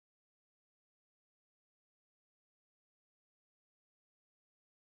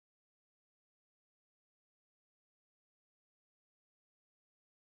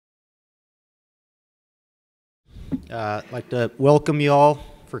I'd like to welcome you all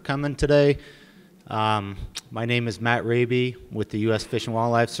for coming today. My name is Matt Raby with the U.S. Fish and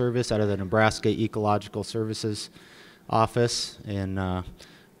Wildlife Service out of the Nebraska Ecological Services Office in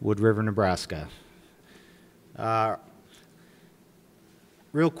Wood River, Nebraska.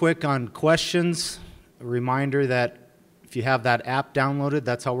 Real quick on questions, a reminder that if you have that app downloaded,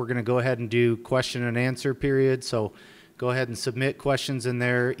 that's how we're going to go ahead and do question and answer period. So go ahead and submit questions in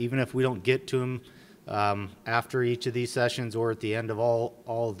there, even if we don't get to them after each of these sessions or at the end of all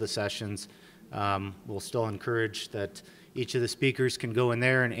of the sessions. We'll still encourage that each of the speakers can go in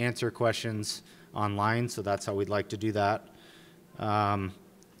there and answer questions online, so that's how we'd like to do that.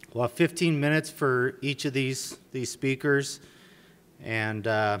 We'll have 15 minutes for each of these speakers, and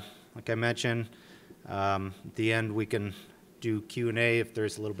like I mentioned, at the end we can do Q&A if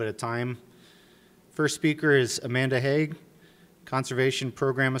there's a little bit of time. First speaker is Amanda Hegg, Conservation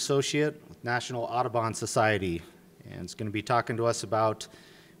Program Associate with National Audubon Society, and it's going to be talking to us about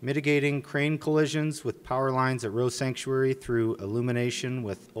mitigating crane collisions with power lines at Rowe Sanctuary through illumination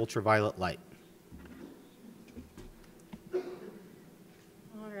with ultraviolet light.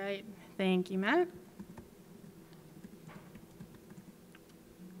 All right, thank you, Matt.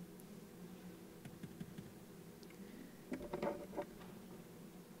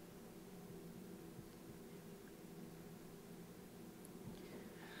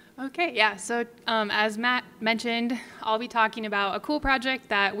 Okay, yeah, so as Matt mentioned, I'll be talking about a cool project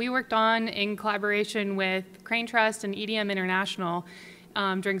that we worked on in collaboration with Crane Trust and EDM International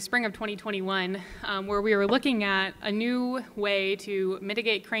during spring of 2021, where we were looking at a new way to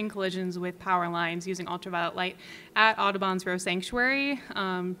mitigate crane collisions with power lines using ultraviolet light at Audubon's Rowe Sanctuary,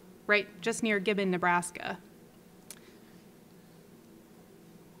 right just near Gibbon, Nebraska.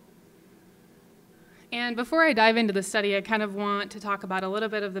 And before I dive into the study, I kind of want to talk about a little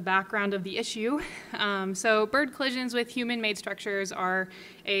bit of the background of the issue. So bird collisions with human-made structures are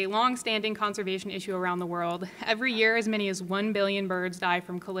a long-standing conservation issue around the world. Every year, as many as 1 billion birds die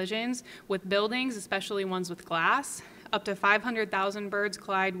from collisions with buildings, especially ones with glass. Up to 500,000 birds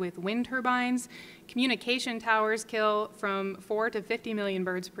collide with wind turbines. Communication towers kill from 4 to 50 million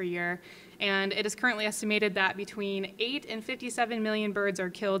birds per year. And it is currently estimated that between 8 and 57 million birds are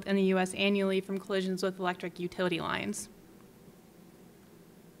killed in the U.S. annually from collisions with electric utility lines.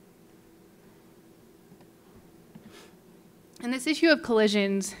 And this issue of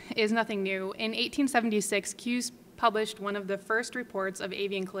collisions is nothing new. In 1876, Hughes published one of the first reports of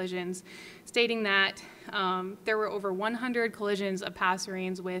avian collisions, stating that there were over 100 collisions of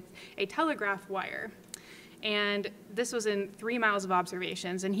passerines with a telegraph wire. And this was in 3 miles of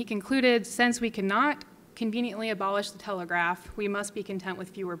observations. And he concluded, since we cannot conveniently abolish the telegraph, we must be content with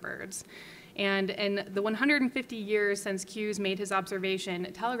fewer birds. And in the 150 years since Hughes made his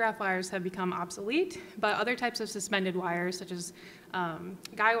observation, telegraph wires have become obsolete, but other types of suspended wires, such as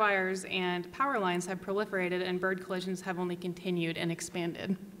guy wires and power lines, have proliferated, and bird collisions have only continued and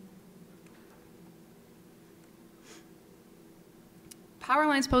expanded. Power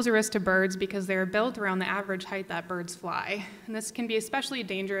lines pose a risk to birds because they are built around the average height that birds fly. And this can be especially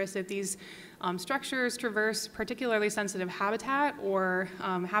dangerous if these structures traverse particularly sensitive habitat or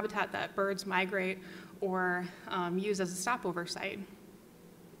habitat that birds migrate or use as a stopover site.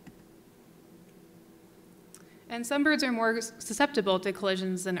 And some birds are more susceptible to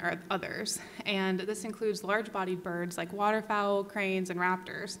collisions than others. And this includes large-bodied birds like waterfowl, cranes, and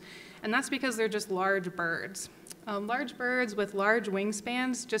raptors. And that's because they're just large birds. Large birds with large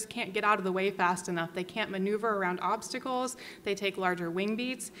wingspans just can't get out of the way fast enough. They can't maneuver around obstacles. They take larger wing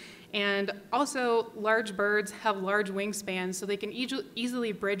beats. And also, large birds have large wingspans, so they can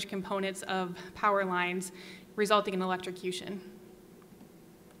easily bridge components of power lines, resulting in electrocution.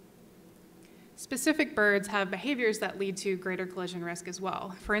 Specific birds have behaviors that lead to greater collision risk as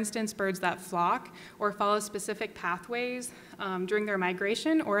well. For instance, birds that flock or follow specific pathways during their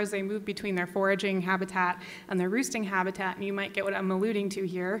migration or as they move between their foraging habitat and their roosting habitat, and you might get what I'm alluding to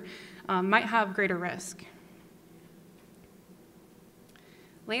here, might have greater risk.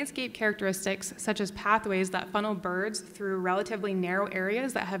 Landscape characteristics, such as pathways that funnel birds through relatively narrow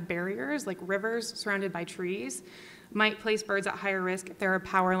areas that have barriers, like rivers surrounded by trees, might place birds at higher risk if there are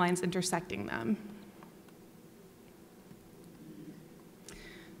power lines intersecting them.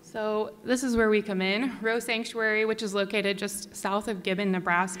 So this is where we come in. Rowe Sanctuary, which is located just south of Gibbon,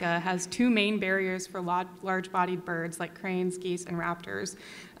 Nebraska, has 2 main barriers for large-bodied birds like cranes, geese, and raptors.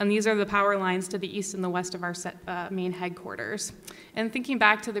 And these are the power lines to the east and the west of our main headquarters. And thinking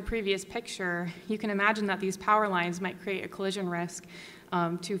back to the previous picture, you can imagine that these power lines might create a collision risk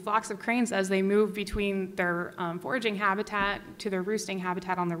to flocks of cranes as they move between their foraging habitat to their roosting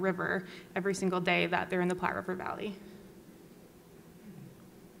habitat on the river every single day that they're in the Platte River Valley.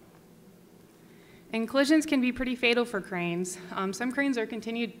 And collisions can be pretty fatal for cranes. Some cranes are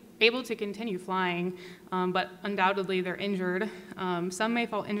able to continue flying, but undoubtedly they're injured. Some may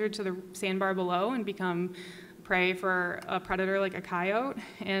fall injured to the sandbar below and become prey for a predator like a coyote,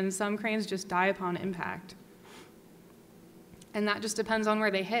 and some cranes just die upon impact. And that just depends on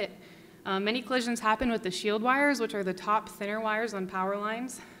where they hit. Many collisions happen with the shield wires, which are the top thinner wires on power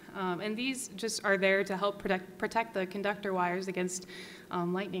lines. And these just are there to help protect the conductor wires against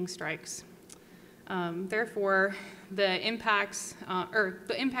lightning strikes. Therefore, the impacts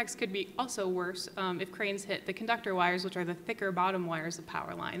could be also worse if cranes hit the conductor wires, which are the thicker bottom wires of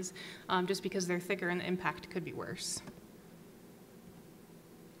power lines, just because they're thicker and the impact could be worse.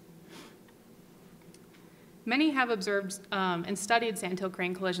 Many have observed and studied sandhill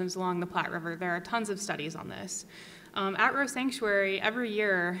crane collisions along the Platte River. There are tons of studies on this. At Rowe Sanctuary, every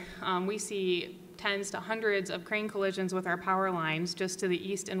year we see tens to hundreds of crane collisions with our power lines just to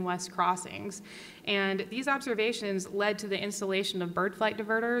the east and west crossings. And these observations led to the installation of bird flight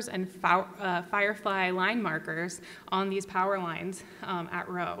diverters and firefly line markers on these power lines at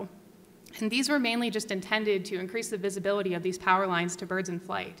Rowe. And these were mainly just intended to increase the visibility of these power lines to birds in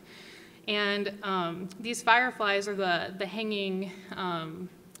flight. And these fireflies are the hanging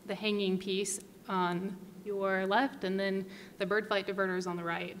piece on your left, and then the bird flight diverters on the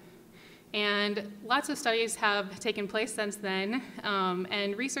right. And lots of studies have taken place since then,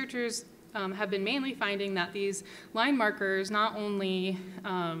 and researchers have been mainly finding that these line markers not only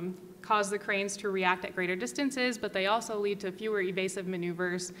cause the cranes to react at greater distances, but they also lead to fewer evasive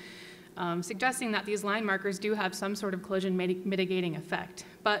maneuvers, suggesting that these line markers do have some sort of collision mitigating effect.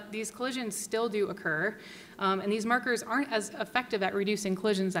 But these collisions still do occur, and these markers aren't as effective at reducing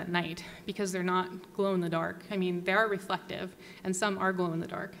collisions at night because they're not glow in the dark. I mean, they are reflective, and some are glow in the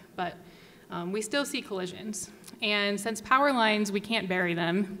dark, but we still see collisions. And since power lines, we can't bury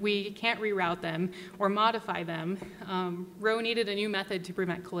them, we can't reroute them or modify them, Rowe needed a new method to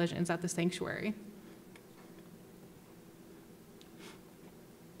prevent collisions at the sanctuary.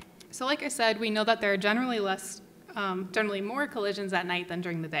 So like I said, we know that there are generally more collisions at night than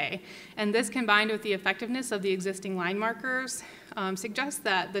during the day. And this, combined with the effectiveness of the existing line markers, suggests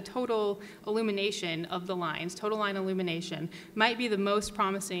that the total illumination of the lines, total line illumination, might be the most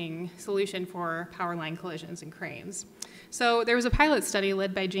promising solution for power line collisions and cranes. So there was a pilot study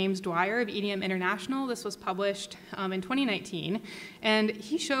led by Jaymes of EDM International. This was published in 2019, and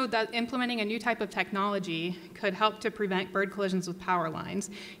he showed that implementing a new type of technology could help to prevent bird collisions with power lines.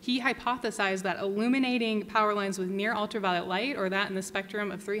 He hypothesized that illuminating power lines with near ultraviolet light, or that in the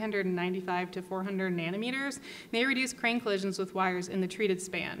spectrum of 395 to 400 nanometers, may reduce crane collisions with wires in the treated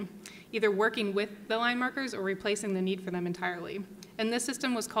span, either working with the line markers or replacing the need for them entirely. And this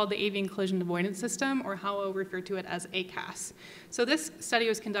system was called the Avian Collision Avoidance System, or how I'll refer to it as ACAS. So this study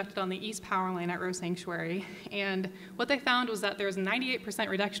was conducted on the east power line at Rowe Sanctuary, and what they found was that there was a 98%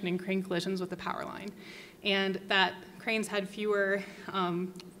 reduction in crane collisions with the power line, and that cranes had fewer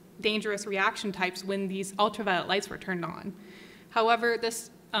dangerous reaction types when these ultraviolet lights were turned on. However, this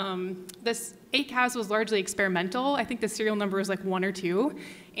ACAS was largely experimental. I think the serial number was like 1 or 2,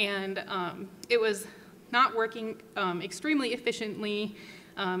 and it was not working extremely efficiently.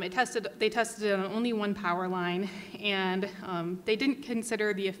 They tested it on only one power line, and they didn't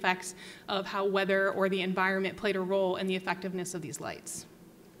consider the effects of how weather or the environment played a role in the effectiveness of these lights.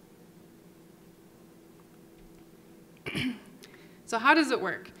 So how does it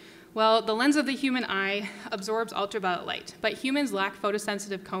work? Well, the lens of the human eye absorbs ultraviolet light, but humans lack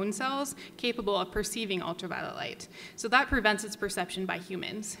photosensitive cone cells capable of perceiving ultraviolet light. So that prevents its perception by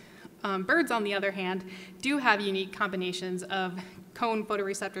humans. Birds, on the other hand, do have unique combinations of cone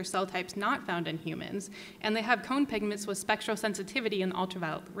photoreceptor cell types not found in humans, and they have cone pigments with spectral sensitivity in the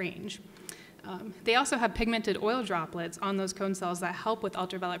ultraviolet range. They also have pigmented oil droplets on those cone cells that help with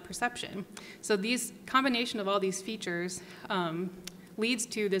ultraviolet perception. So these combination of all these features leads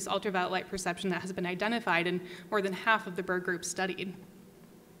to this ultraviolet light perception that has been identified in more than half of the bird groups studied.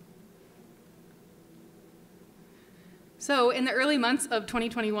 So in the early months of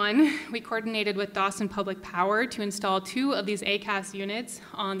 2021, we coordinated with Dawson Public Power to install 2 of these ACAS units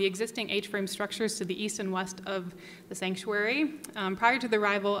on the existing H-frame structures to the east and west of the sanctuary, prior to the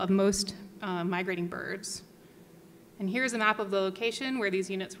arrival of most migrating birds. And here's a map of the location where these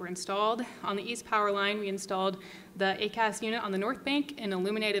units were installed. On the east power line, we installed the ACAS unit on the north bank and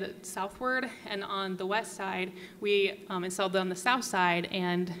illuminated it southward. And on the west side, we installed it on the south side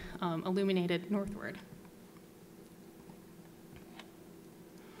and illuminated northward.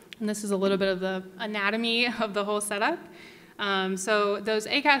 And this is a little bit of the anatomy of the whole setup. So those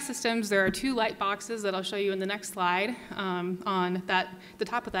ACAS systems, there are 2 light boxes that I'll show you in the next slide on the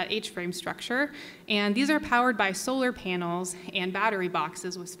top of that H-frame structure. And these are powered by solar panels and battery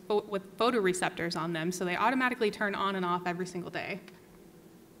boxes with photoreceptors on them, so they automatically turn on and off every single day.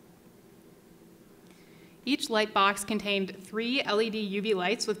 Each light box contained 3 LED UV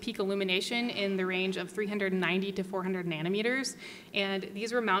lights with peak illumination in the range of 390 to 400 nanometers. And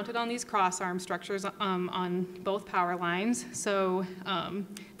these were mounted on these cross-arm structures on both power lines. So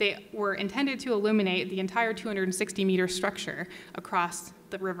they were intended to illuminate the entire 260-meter structure across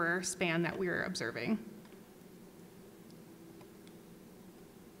the river span that we were observing.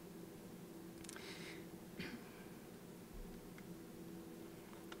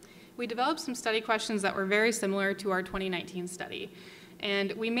 We developed some study questions that were very similar to our 2019 study.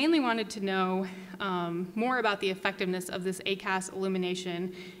 And we mainly wanted to know more about the effectiveness of this ACAS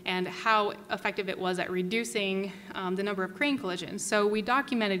illumination and how effective it was at reducing the number of crane collisions. So we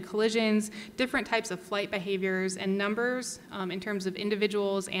documented collisions, different types of flight behaviors, and numbers in terms of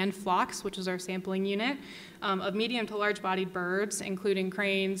individuals and flocks, which is our sampling unit, of medium to large-bodied birds, including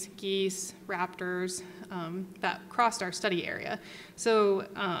cranes, geese, raptors, that crossed our study area. So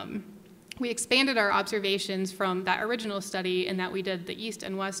we expanded our observations from that original study in that we did the east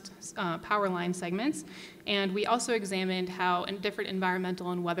and west power line segments, and we also examined how different environmental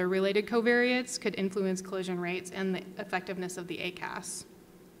and weather-related covariates could influence collision rates and the effectiveness of the ACAS.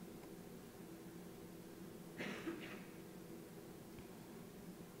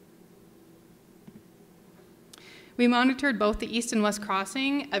 We monitored both the east and west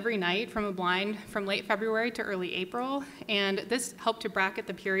crossing every night from a blind from late February to early April, and this helped to bracket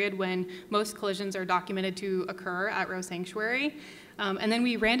the period when most collisions are documented to occur at Rowe Sanctuary. And then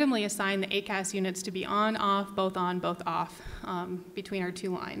we randomly assigned the ACAS units to be on, both off between our 2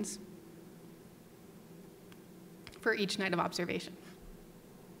 lines for each night of observation.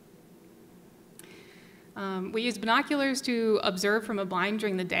 We used binoculars to observe from a blind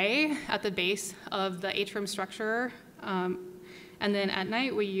during the day at the base of the H-frame structure, and then at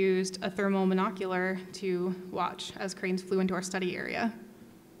night we used a thermal monocular to watch as cranes flew into our study area.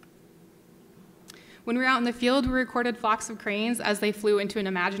 When we were out in the field, we recorded flocks of cranes as they flew into an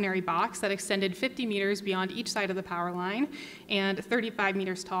imaginary box that extended 50 meters beyond each side of the power line and 35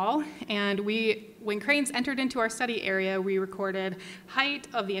 meters tall. And when cranes entered into our study area, we recorded height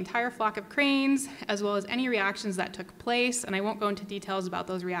of the entire flock of cranes, as well as any reactions that took place. And I won't go into details about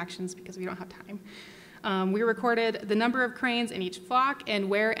those reactions because we don't have time. We recorded the number of cranes in each flock and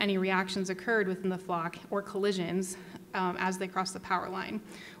where any reactions occurred within the flock or collisions as they crossed the power line.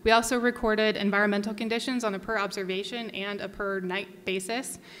 We also recorded environmental conditions on a per observation and a per night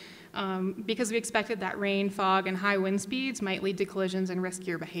basis because we expected that rain, fog, and high wind speeds might lead to collisions and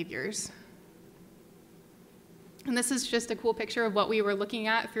riskier behaviors. And this is just a cool picture of what we were looking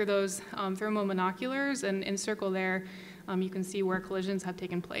at through those thermal monoculars, and in circle there you can see where collisions have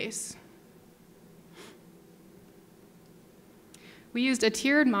taken place. We used a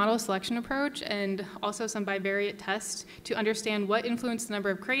tiered model selection approach and also some bivariate tests to understand what influenced the number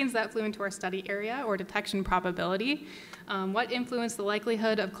of cranes that flew into our study area or detection probability, what influenced the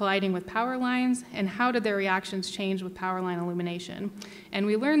likelihood of colliding with power lines, and how did their reactions change with power line illumination. And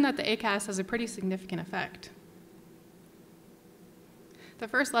we learned that the ACAS has a pretty significant effect. The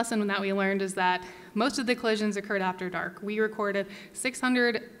first lesson that we learned is that most of the collisions occurred after dark. We recorded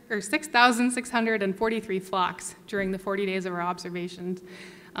 6,643 flocks during the 40 days of our observations,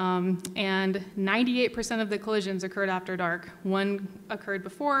 and 98% of the collisions occurred after dark. 1 occurred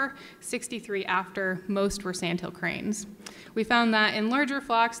before, 63 after, most were sandhill cranes. We found that in larger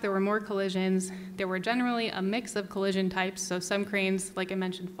flocks there were more collisions. There were generally a mix of collision types, so some cranes, like I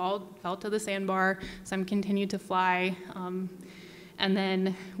mentioned, fell to the sandbar, some continued to fly. And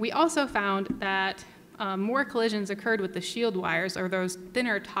then we also found that more collisions occurred with the shield wires, or those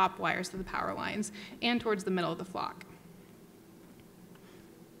thinner top wires of the power lines, and towards the middle of the flock.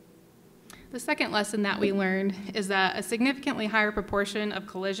 The second lesson that we learned is that a significantly higher proportion of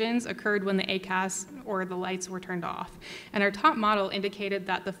collisions occurred when the ACAS or the lights were turned off. And our top model indicated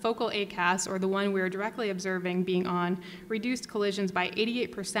that the focal ACAS, or the one we were directly observing being on, reduced collisions by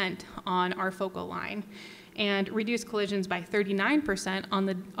 88% on our focal line, and reduced collisions by 39% on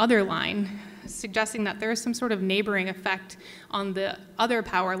the other line, suggesting that there is some sort of neighboring effect on the other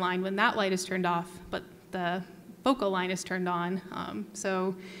power line when that light is turned off, but the focal line is turned on.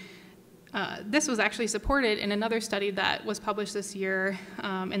 This was actually supported in another study that was published this year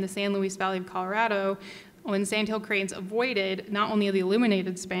in the San Luis Valley of Colorado, when sandhill cranes avoided not only the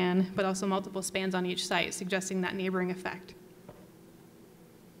illuminated span, but also multiple spans on each site, suggesting that neighboring effect.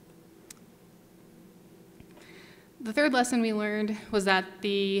 The third lesson we learned was that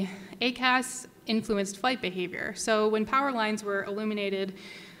the ACAS influenced flight behavior. So when power lines were illuminated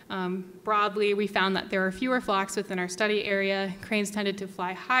broadly, we found that there were fewer flocks within our study area. Cranes tended to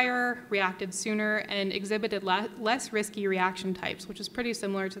fly higher, reacted sooner, and exhibited less risky reaction types, which is pretty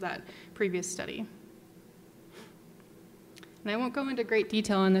similar to that previous study. And I won't go into great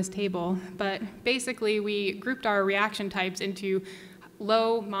detail on this table, but basically we grouped our reaction types into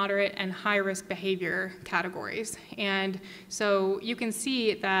low, moderate, and high-risk behavior categories. And so you can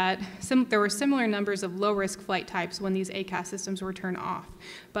see that there were similar numbers of low-risk flight types when these ACAS systems were turned off,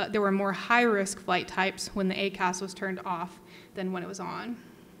 but there were more high-risk flight types when the ACAS was turned off than when it was on.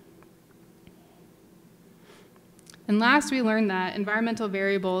 And last, we learned that environmental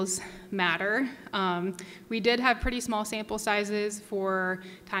variables matter. We did have pretty small sample sizes for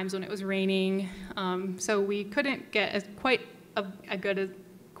times when it was raining, so we couldn't get quite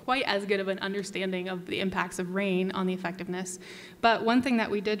as good of an understanding of the impacts of rain on the effectiveness. But one thing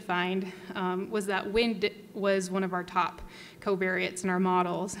that we did find was that wind was one of our top covariates in our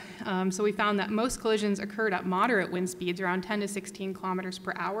models. So we found that most collisions occurred at moderate wind speeds, around 10 to 16 kilometers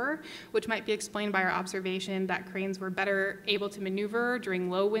per hour, which might be explained by our observation that cranes were better able to maneuver during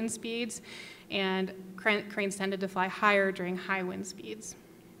low wind speeds, and cranes tended to fly higher during high wind speeds.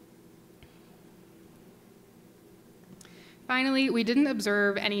 Finally, we didn't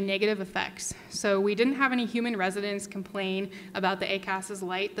observe any negative effects. So we didn't have any human residents complain about the ACAS's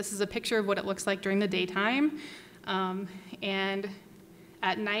light. This is a picture of what it looks like during the daytime. And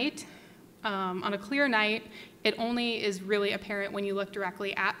at night, on a clear night, it only is really apparent when you look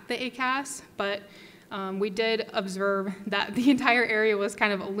directly at the ACAS, but we did observe that the entire area was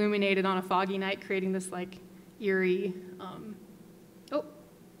kind of illuminated on a foggy night, creating this like eerie,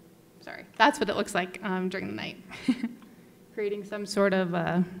 that's what it looks like during the night. Creating some sort of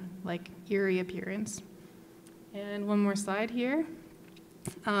like eerie appearance. And one more slide here.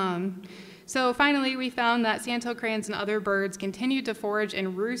 So finally, we found that sandhill cranes and other birds continued to forage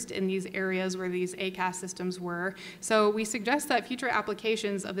and roost in these areas where these ACAS systems were. So we suggest that future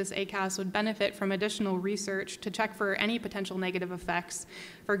applications of this ACAS would benefit from additional research to check for any potential negative effects.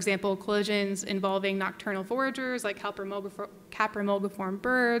 For example, collisions involving nocturnal foragers like Capromulgiform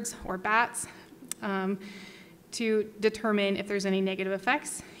birds or bats, to determine if there's any negative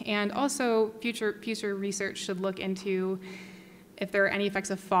effects. And also, future research should look into if there are any effects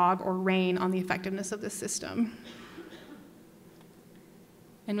of fog or rain on the effectiveness of this system.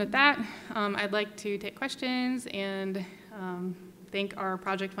 And with that, I'd like to take questions and thank our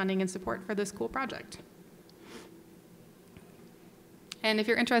project funding and support for this cool project. And if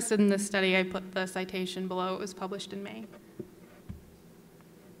you're interested in this study, I put the citation below. It was published in May.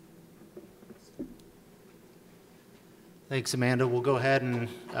 Thanks, Amanda. We'll go ahead and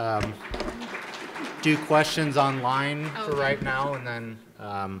do questions online for right now, and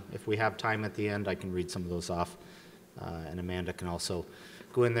then if we have time at the end, I can read some of those off, and Amanda can also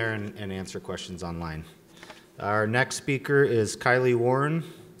go in there and answer questions online. Our next speaker is Kylee Warren,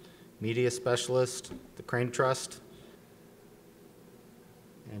 media specialist, the Crane Trust.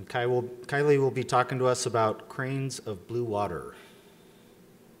 And Kylee will be talking to us about cranes of blue water.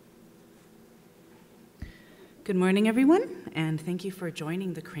 Good morning, everyone, and thank you for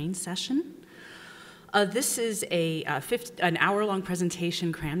joining the crane session. This is an hour-long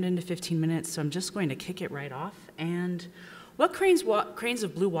presentation crammed into 15 minutes, so I'm just going to kick it right off. And what Cranes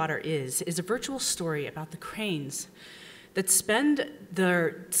of Blue Water is a virtual story about the cranes that spend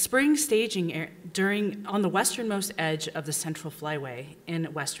their spring staging on the westernmost edge of the Central Flyway in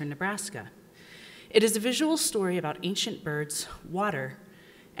western Nebraska. It is a visual story about ancient birds, water,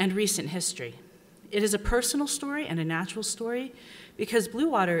 and recent history. It is a personal story and a natural story because blue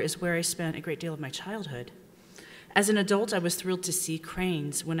water is where I spent a great deal of my childhood. As an adult, I was thrilled to see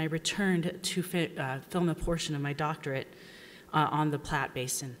cranes when I returned to film a portion of my doctorate on the Platte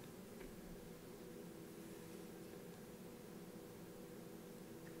Basin.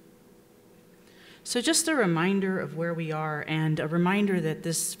 So just a reminder of where we are, and a reminder that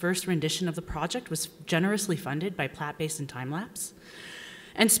this first rendition of the project was generously funded by Platte Basin Time Lapse.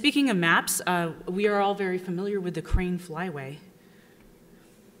 And speaking of maps, we are all very familiar with the Crane Flyway.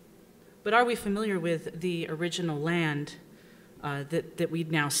 But are we familiar with the original land that we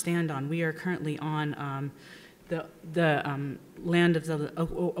now stand on? We are currently on the land of the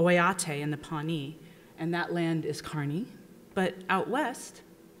Oyate and the Pawnee, and that land is Kearney. But out west,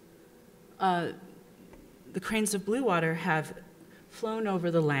 the cranes of blue water have flown over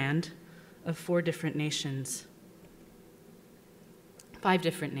the land of 4 different nations. 5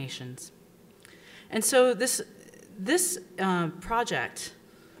 different nations. And so this project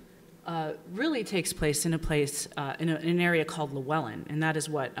really takes place in an area called Llewellyn, and that is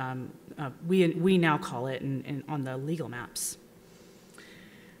what we now call it on the legal maps.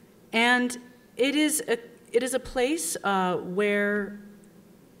 And it is a place where,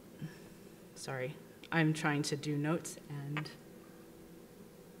 sorry, I'm trying to do notes, and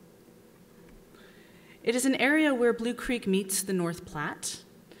it is an area where Blue Creek meets the North Platte.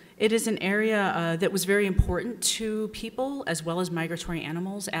 It is an area that was very important to people as well as migratory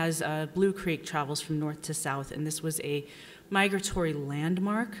animals as Blue Creek travels from north to south, and this was a migratory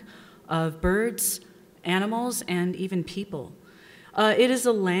landmark of birds, animals, and even people. It is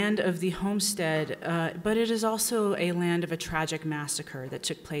a land of the homestead, but it is also a land of a tragic massacre that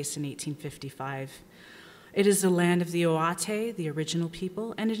took place in 1855. It is the land of the Oate, the original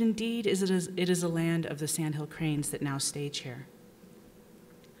people, and it is a land of the sandhill cranes that now stage here.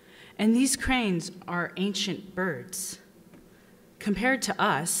 And these cranes are ancient birds. Compared to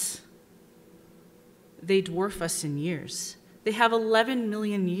us, they dwarf us in years. They have 11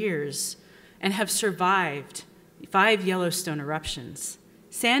 million years and have survived 5 Yellowstone eruptions.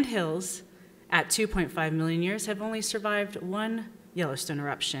 Sandhills, at 2.5 million years, have only survived 1 Yellowstone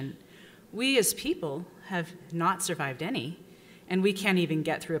eruption. We as people have not survived any, and we can't even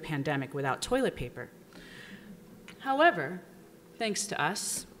get through a pandemic without toilet paper. However, thanks to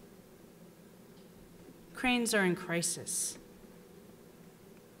us, cranes are in crisis.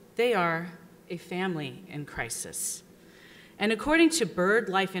 They are a family in crisis. And according to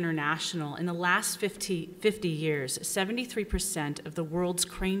BirdLife International, in the last 50 years, 73% of the world's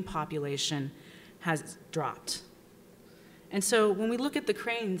crane population has dropped. And so when we look at the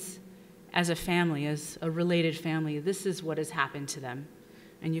cranes as a family, as a related family, this is what has happened to them.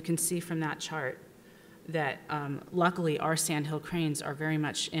 And you can see from that chart that luckily our sandhill cranes are very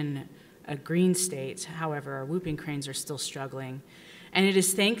much in a green state. However, our whooping cranes are still struggling. And it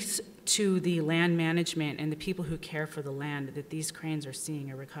is thanks to the land management and the people who care for the land that these cranes are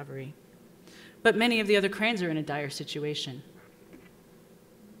seeing a recovery. But many of the other cranes are in a dire situation.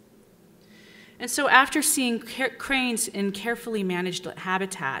 And so after seeing cranes in carefully managed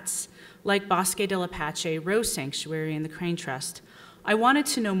habitats like Bosque del Apache, Rowe Sanctuary, and the Crane Trust, I wanted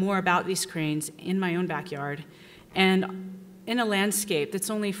to know more about these cranes in my own backyard and in a landscape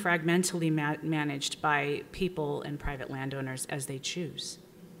that's only fragmentally managed by people and private landowners as they choose.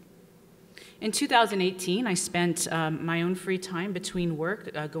 In 2018, I spent my own free time between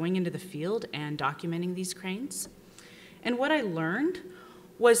work going into the field and documenting these cranes. And what I learned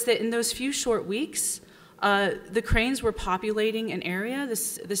was that in those few short weeks, the cranes were populating an area,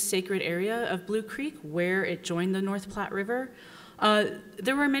 this sacred area of Blue Creek, where it joined the North Platte River.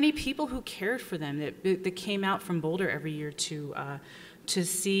 There were many people who cared for them that came out from Boulder every year to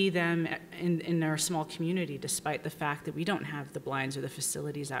see them in our small community, despite the fact that we don't have the blinds or the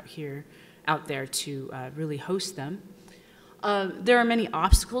facilities out there to really host them. There are many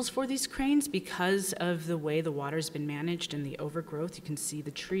obstacles for these cranes because of the way the water's been managed and the overgrowth. You can see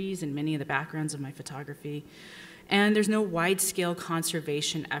the trees in many of the backgrounds of my photography. And there's no wide-scale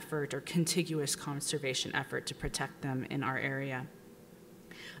conservation effort or contiguous conservation effort to protect them in our area.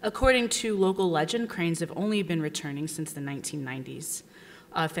 According to local legend, cranes have only been returning since the 1990s.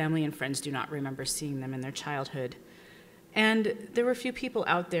 Family and friends do not remember seeing them in their childhood. And there were a few people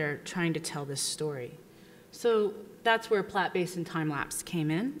out there trying to tell this story. So that's where Platte Basin Time Lapse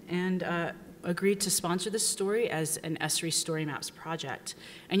came in and agreed to sponsor this story as an Esri Story Maps project.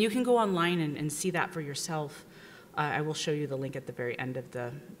 And you can go online and see that for yourself. I will show you the link at the very end of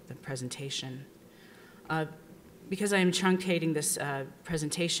the presentation. Because I am truncating this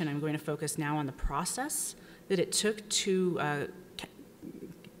presentation, I'm going to focus now on the process that it took to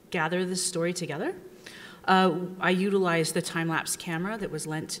gather this story together. I utilized the time-lapse camera that was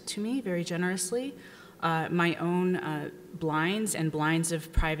lent to me very generously, my own blinds and blinds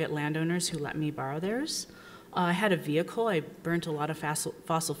of private landowners who let me borrow theirs. I had a vehicle. I burnt a lot of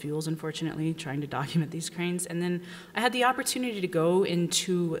fossil fuels, unfortunately, trying to document these cranes. And then I had the opportunity to go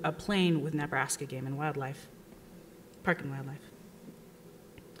into a plane with Nebraska Game and Wildlife, Park and Wildlife.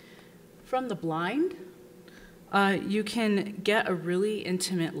 From the blind, you can get a really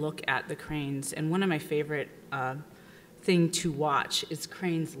intimate look at the cranes. And one of my favorite thing to watch is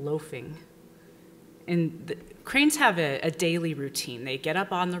cranes loafing. And the cranes have a daily routine. They get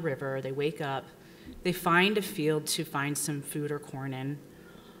up on the river, they wake up, they find a field to find some food or corn in.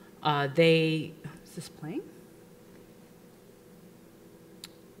 Is this playing?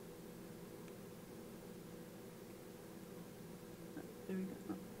 There we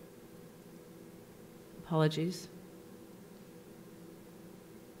go. Apologies.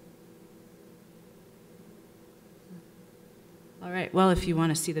 All right, well, if you want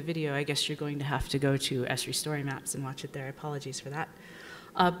to see the video, I guess you're going to have to go to Esri Story Maps and watch it there. Apologies for that.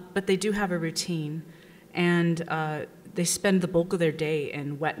 But they do have a routine, and they spend the bulk of their day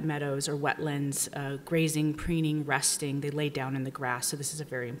in wet meadows or wetlands, grazing, preening, resting. They lay down in the grass, so this is a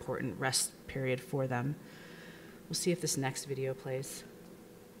very important rest period for them. We'll see if this next video plays.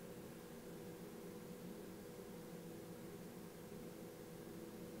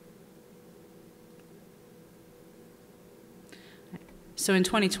 So in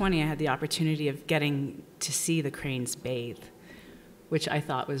 2020, I had the opportunity of getting to see the cranes bathe, which I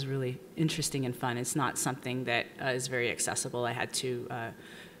thought was really interesting and fun. It's not something that is very accessible. I had to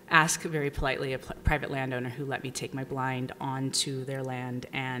ask very politely a private landowner who let me take my blind onto their land,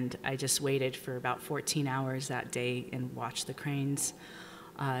 and I just waited for about 14 hours that day and watched the cranes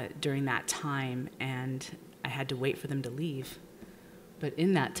during that time, and I had to wait for them to leave. But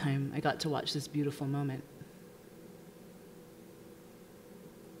in that time, I got to watch this beautiful moment.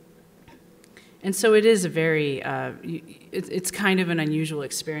 And so it is a very, it's kind of an unusual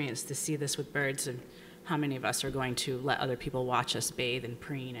experience to see this with birds, and how many of us are going to let other people watch us bathe and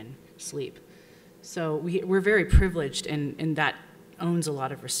preen and sleep. So we're very privileged, and that owns a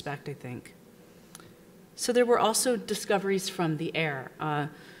lot of respect, I think. So there were also discoveries from the air.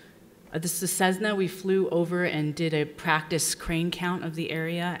 This is Cessna. We flew over and did a practice crane count of the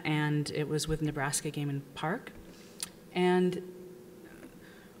area, and it was with Nebraska Game and Park. And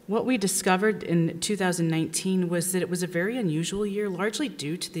what we discovered in 2019 was that it was a very unusual year, largely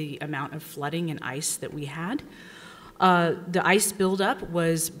due to the amount of flooding and ice that we had. The ice buildup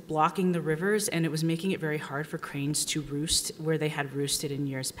was blocking the rivers, and it was making it very hard for cranes to roost where they had roosted in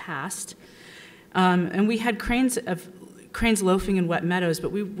years past. And we had cranes loafing in wet meadows,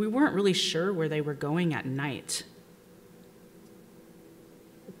 but we weren't really sure where they were going at night.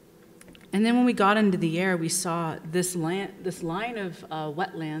 And then when we got into the air, we saw this line of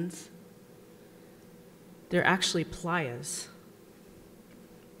wetlands. They're actually playas.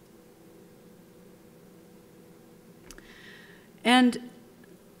 And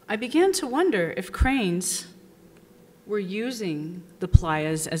I began to wonder if cranes were using the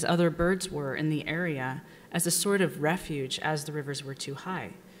playas as other birds were in the area as a sort of refuge as the rivers were too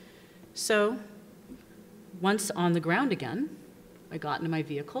high. So once on the ground again, I got into my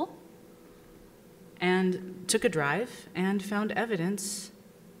vehicle and took a drive and found evidence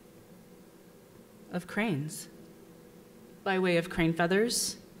of cranes by way of crane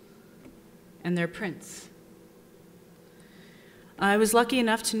feathers and their prints. I was lucky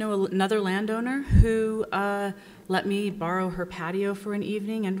enough to know another landowner who let me borrow her patio for an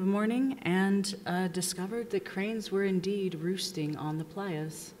evening and a morning, and discovered that cranes were indeed roosting on the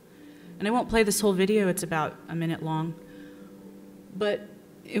playas. And I won't play this whole video, it's about a minute long, but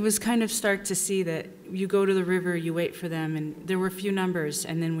it was kind of stark to see that you go to the river, you wait for them, and there were few numbers,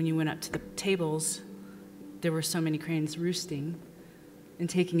 and then when you went up to the tables, there were so many cranes roosting and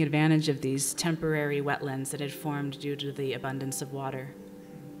taking advantage of these temporary wetlands that had formed due to the abundance of water.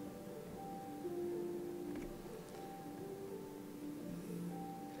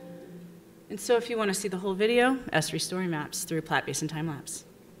 And so if you want to see the whole video, Esri Story Maps through Platte Basin Time Lapse.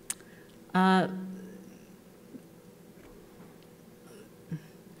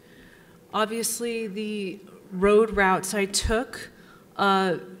 Obviously, the road routes I took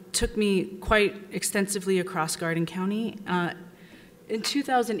me quite extensively across Garden County. In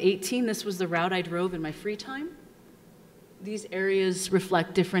 2018, this was the route I drove in my free time. These areas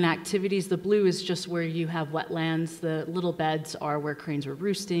reflect different activities. The blue is just where you have wetlands. The little beds are where cranes were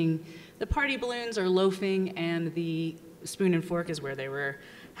roosting. The party balloons are loafing, and the spoon and fork is where they were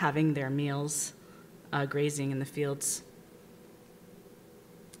having their meals, grazing in the fields.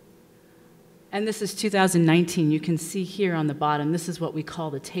 And this is 2019. You can see here on the bottom, this is what we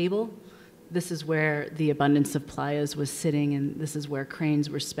call the table. This is where the abundance of playas was sitting, and this is where cranes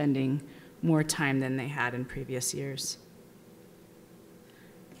were spending more time than they had in previous years.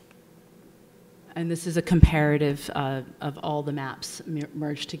 And this is a comparative of all the maps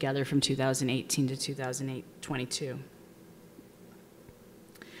merged together from 2018 to 2022.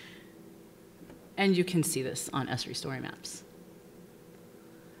 And you can see this on Esri Story Maps.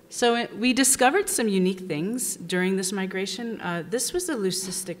 So we discovered some unique things during this migration. This was a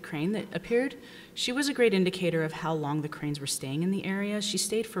leucistic crane that appeared. She was a great indicator of how long the cranes were staying in the area. She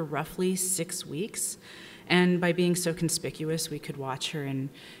stayed for roughly 6 weeks. And by being so conspicuous, we could watch her and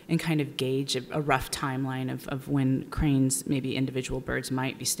kind of gauge a rough timeline of when cranes, maybe individual birds,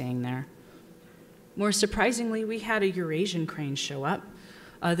 might be staying there. More surprisingly, we had a Eurasian crane show up.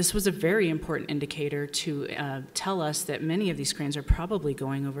 This was a very important indicator to tell us that many of these cranes are probably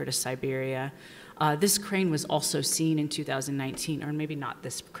going over to Siberia. This crane was also seen in 2019, or maybe not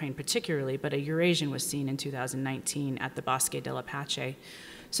this crane particularly, but a Eurasian was seen in 2019 at the Bosque del Apache.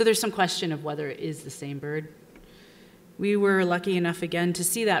 So there's some question of whether it is the same bird. We were lucky enough again to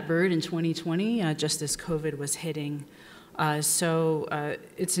see that bird in 2020, just as COVID was hitting. So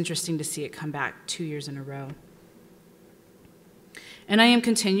it's interesting to see it come back 2 years in a row. And I am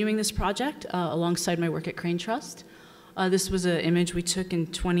continuing this project alongside my work at Crane Trust. This was an image we took in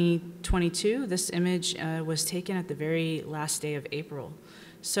 2022. This image was taken at the very last day of April.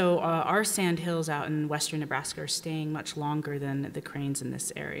 So our sandhills out in western Nebraska are staying much longer than the cranes in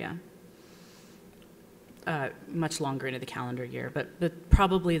this area. Much longer into the calendar year, but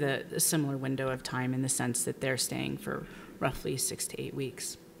probably a similar window of time in the sense that they're staying for roughly 6 to 8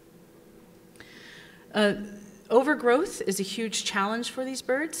 weeks. Overgrowth is a huge challenge for these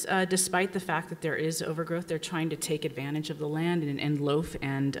birds. Despite the fact that there is overgrowth, they're trying to take advantage of the land and loaf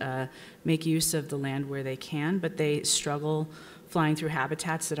and make use of the land where they can, but they struggle flying through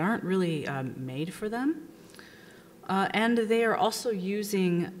habitats that aren't really made for them. And they are also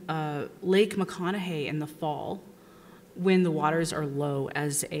using Lake McConaughey in the fall when the waters are low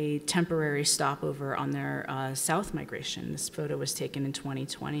as a temporary stopover on their south migration. This photo was taken in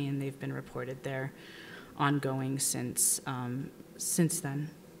 2020, and they've been reported there ongoing since then.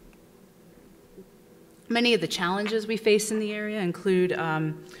 Many of the challenges we face in the area include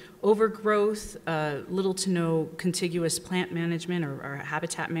overgrowth, little to no contiguous plant management or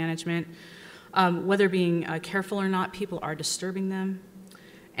habitat management. Whether being careful or not, people are disturbing them.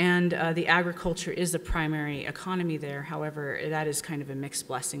 And the agriculture is the primary economy there. However, that is kind of a mixed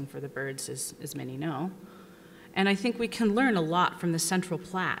blessing for the birds, as many know. And I think we can learn a lot from the Central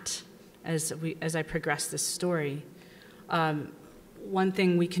Platte as I progress this story. One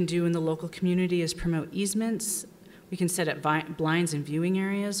thing we can do in the local community is promote easements. We can set up blinds and viewing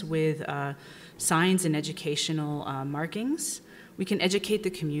areas with signs and educational markings. We can educate the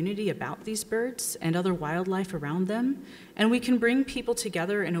community about these birds and other wildlife around them, and we can bring people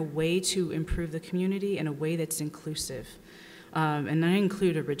together in a way to improve the community in a way that's inclusive. And I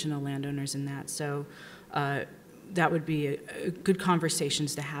include original landowners in that, so that would be good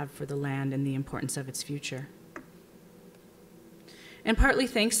conversations to have for the land and the importance of its future. And partly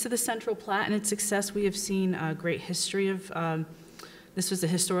thanks to the Central Platte and its success, we have seen a great history of, this was a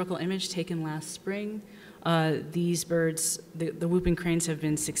historical image taken last spring. These birds, the whooping cranes, have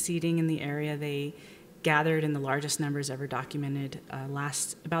been succeeding in the area. They gathered in the largest numbers ever documented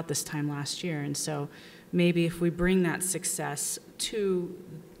about this time last year. And so maybe if we bring that success to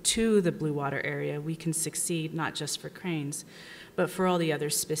the blue water area, we can succeed not just for cranes, but for all the other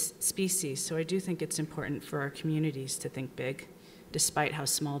species. So I do think it's important for our communities to think big, despite how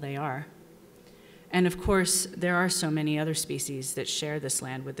small they are. And of course, there are so many other species that share this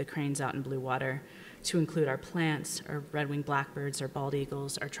land with the cranes out in blue water, to include our plants, our red-winged blackbirds, our bald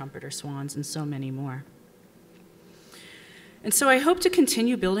eagles, our trumpeter swans, and so many more. And so I hope to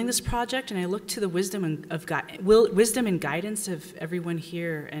continue building this project, and I look to the wisdom and guidance of everyone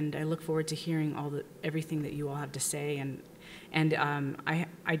here, and I look forward to hearing everything that you all have to say. And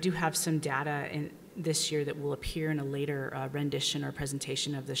I do have some data this year that will appear in a later rendition or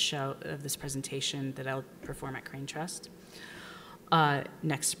presentation of this presentation that I'll perform at Crane Trust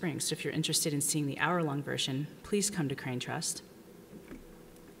next spring. So if you're interested in seeing the hour-long version, please come to Crane Trust.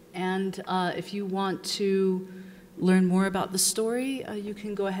 And if you want to learn more about the story, you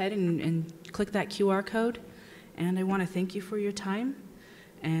can go ahead and click that QR code. And I want to thank you for your time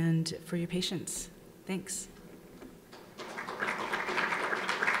and for your patience. Thanks.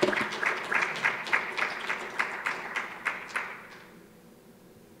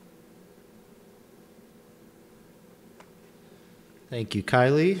 Thank you,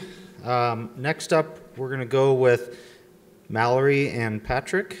 Kylee. Next up, we're going to go with Mallory and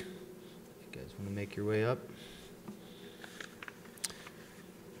Patrick. You guys want to make your way up?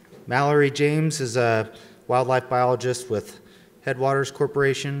 Mallory Jaymes is a wildlife biologist with Headwaters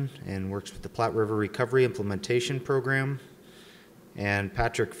Corporation and works with the Platte River Recovery Implementation Program. And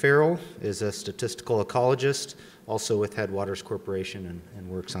Patrick Farrell is a statistical ecologist, also with Headwaters Corporation, and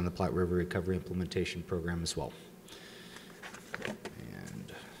works on the Platte River Recovery Implementation Program as well.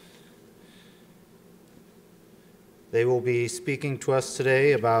 And they will be speaking to us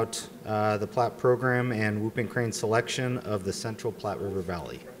today about the Platte program and whooping crane selection of the Central Platte River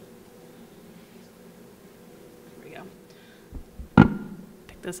Valley. Here we go.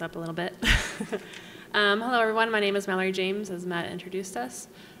 Pick this up a little bit. Hello everyone, my name is Mallory Jaymes, as Matt introduced us.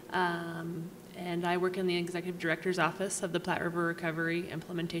 and I work in the Executive Director's Office of the Platte River Recovery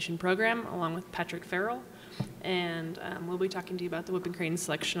Implementation Program, along with Patrick Farrell, and we'll be talking to you about the whooping crane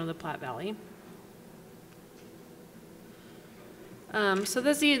selection of the Platte Valley. So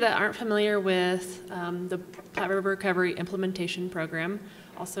those of you that aren't familiar with the Platte River Recovery Implementation Program,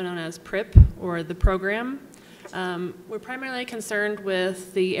 also known as PRIP, or the program, we're primarily concerned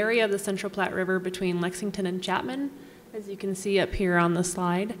with the area of the Central Platte River between Lexington and Chapman, as you can see up here on the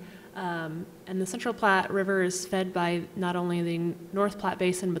slide. And the Central Platte River is fed by not only the North Platte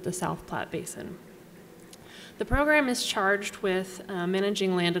Basin, but the South Platte Basin. The program is charged with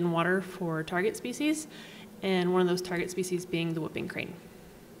managing land and water for target species, and one of those target species being the whooping crane.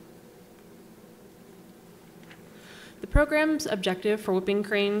 The program's objective for whooping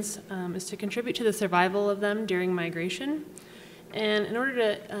cranes is to contribute to the survival of them during migration. And in order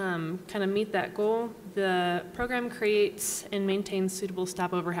to kind of meet that goal, the program creates and maintains suitable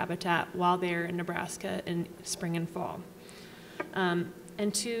stopover habitat while they're in Nebraska in spring and fall.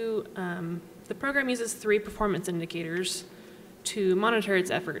 The program uses 3 performance indicators to monitor its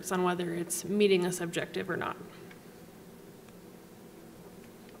efforts on whether it's meeting this objective or not.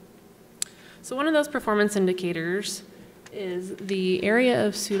 So one of those performance indicators is the area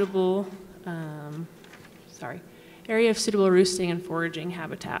of suitable roosting and foraging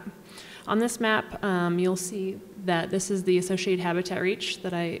habitat. On this map, you'll see that this is the associated habitat reach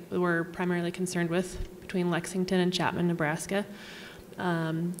that we're primarily concerned with between Lexington and Chapman, Nebraska.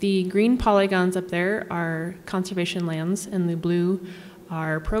 The green polygons up there are conservation lands, and the blue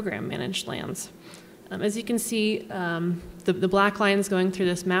are program managed lands. As you can see, the black lines going through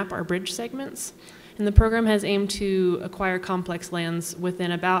this map are bridge segments, and the program has aimed to acquire complex lands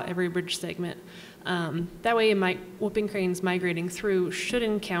within about every bridge segment. That way, whooping cranes migrating through should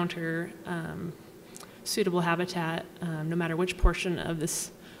encounter suitable habitat no matter which portion of this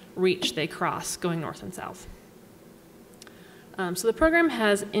reach they cross going north and south. So the program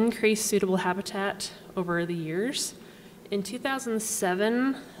has increased suitable habitat over the years. In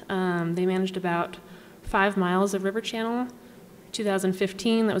 2007, they managed about 5 miles of river channel.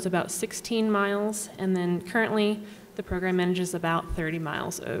 2015, that was about 16 miles. And then currently, the program manages about 30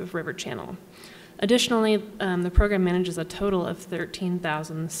 miles of river channel. Additionally, the program manages a total of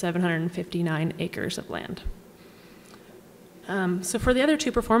 13,759 acres of land. So for the other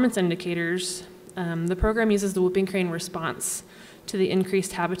 2 performance indicators, the program uses the whooping crane response to the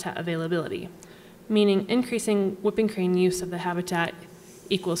increased habitat availability, meaning increasing whooping crane use of the habitat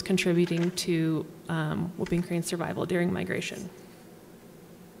equals contributing to whooping crane survival during migration.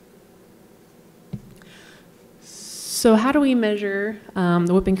 So how do we measure the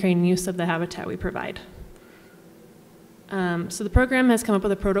whooping crane use of the habitat we provide? So the program has come up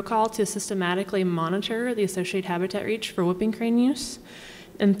with a protocol to systematically monitor the associated habitat reach for whooping crane use.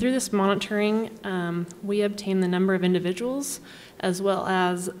 And through this monitoring, we obtain the number of individuals as well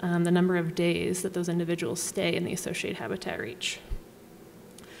as the number of days that those individuals stay in the associated habitat reach.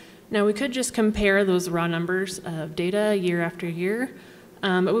 Now, we could just compare those raw numbers of data year after year,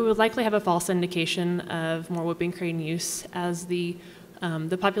 but we would likely have a false indication of more whooping crane use, as the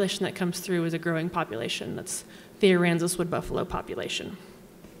population that comes through is a growing population. That's the Aransas wood buffalo population.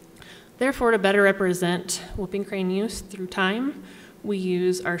 Therefore, to better represent whooping crane use through time, we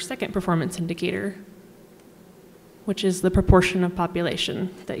use our second performance indicator, which is the proportion of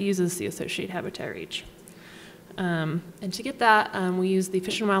population that uses the associated habitat reach. And to get that, we use the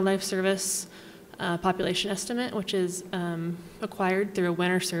Fish and Wildlife Service population estimate, which is acquired through a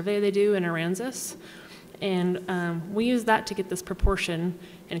winter survey they do in Aransas. And we use that to get this proportion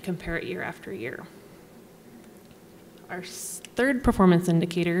and compare it year after year. Our third performance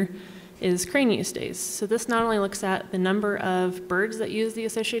indicator is crane use days. So this not only looks at the number of birds that use the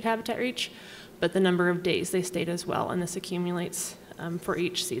associated habitat reach, but the number of days they stayed as well, and this accumulates for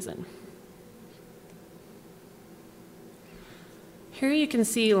each season. Here you can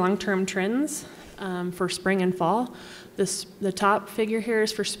see long-term trends for spring and fall. The top figure here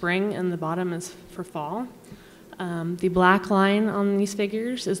is for spring and the bottom is for fall. The black line on these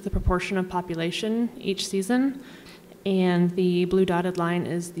figures is the proportion of population each season, and the blue dotted line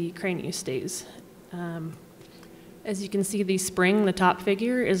is the crane use days. As you can see, the spring, the top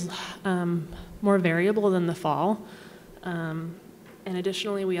figure, is more variable than the fall. And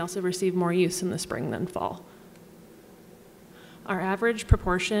additionally, we also receive more use in the spring than fall. Our average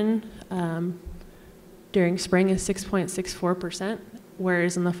proportion during spring is 6.64%,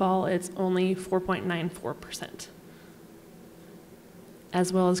 whereas in the fall it's only 4.94%.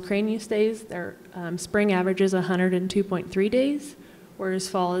 As well as crane use days, their spring average is 102.3 days, whereas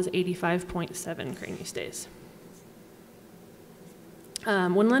fall is 85.7 crane use days.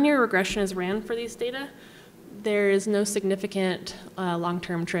 When linear regression is ran for these data, there is no significant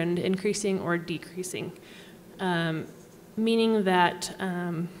long-term trend increasing or decreasing, meaning that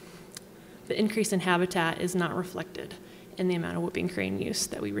the increase in habitat is not reflected in the amount of whooping crane use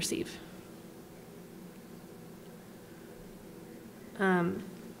that we receive.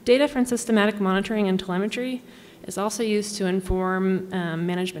 Data from systematic monitoring and telemetry is also used to inform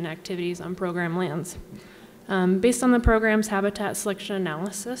management activities on program lands. Based on the program's habitat selection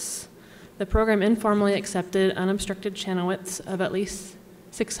analysis, the program informally accepted unobstructed channel widths of at least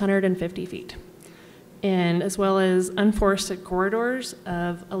 650 feet, and as well as unforested corridors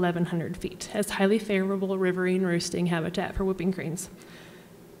of 1,100 feet as highly favorable riverine roosting habitat for whooping cranes.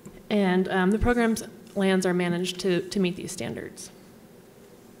 And the program's lands are managed to meet these standards.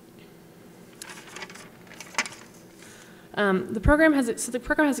 The program has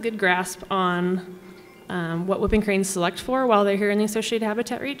a good grasp on what whooping cranes select for while they're here in the associated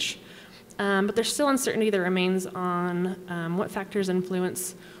habitat reach, but there's still uncertainty that remains on what factors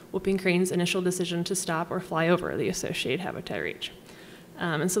influence whooping cranes' initial decision to stop or fly over the associated habitat reach.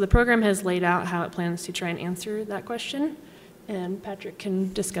 And so the program has laid out how it plans to try and answer that question, and Patrick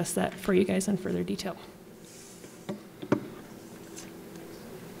can discuss that for you guys in further detail.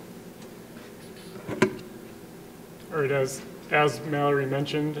 All right, as Mallory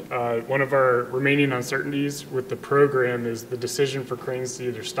mentioned, one of our remaining uncertainties with the program is the decision for cranes to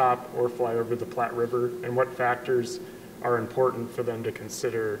either stop or fly over the Platte River, and what factors are important for them to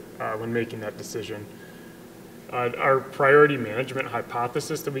consider when making that decision. Our priority management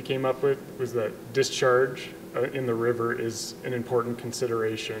hypothesis that we came up with was that discharge in the river is an important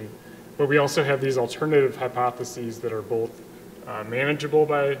consideration, but we also have these alternative hypotheses that are both manageable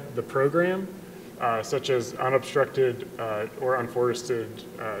by the program, such as unobstructed or unforested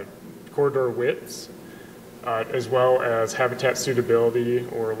corridor widths, as well as habitat suitability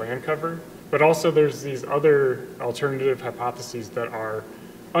or land cover. But also there's these other alternative hypotheses that are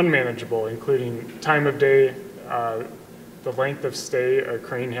unmanageable, including time of day, the length of stay a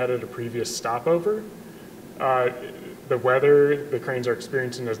crane had at a previous stopover, the weather the cranes are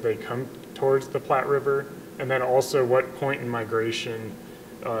experiencing as they come towards the Platte River, and then also what point in migration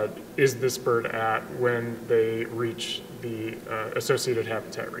is this bird at when they reach the associated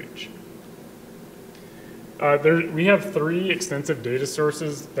habitat reach. We have 3 extensive data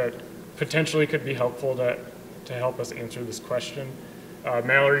sources that potentially could be helpful to help us answer this question.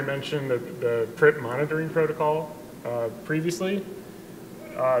 Mallory mentioned the PRIP monitoring protocol previously.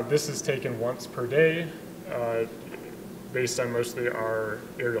 This is taken once per day based on mostly our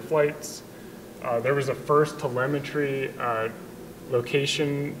aerial flights. There was a first telemetry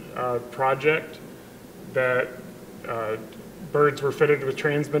location project that birds were fitted with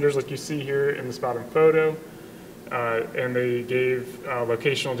transmitters like you see here in this bottom photo, and they gave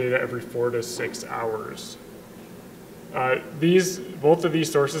locational data every 4 to 6 hours. Both of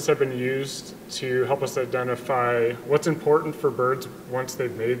these sources have been used to help us identify what's important for birds once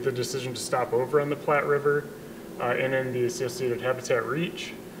they've made the decision to stop over on the Platte River and in the associated habitat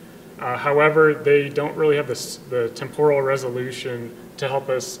reach. However, they don't really have the temporal resolution to help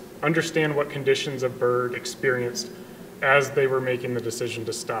us understand what conditions a bird experienced as they were making the decision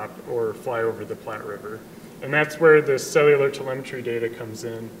to stop or fly over the Platte River. And that's where the cellular telemetry data comes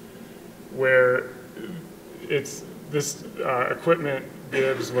in, where this equipment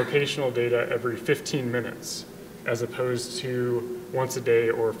gives locational data every 15 minutes as opposed to once a day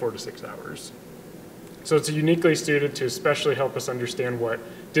or 4 to 6 hours. So it's uniquely suited to especially help us understand what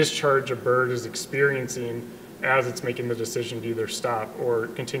discharge a bird is experiencing as it's making the decision to either stop or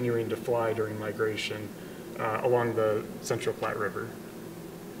continuing to fly during migration along the Central Platte River.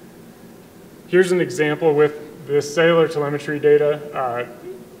 Here's an example with this cellular telemetry data.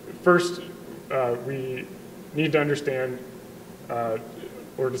 First, we need to understand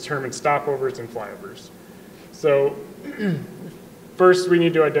or determine stopovers and flyovers. So first, we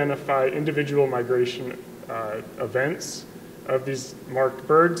need to identify individual migration events of these marked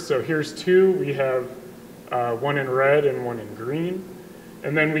birds. So here's 2. We have one in red and one in green.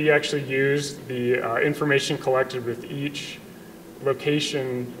 And then we actually used the information collected with each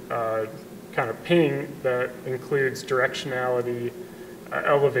location kind of ping that includes directionality,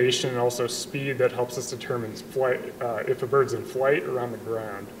 elevation, and also speed that helps us determine flight, if a bird's in flight or on the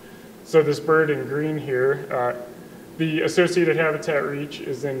ground. So this bird in green here, the associated habitat reach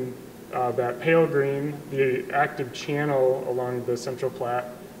is in that pale green. The active channel along the Central Platte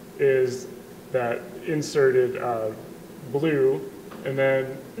is that inserted blue, and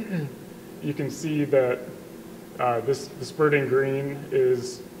then you can see that this bird in green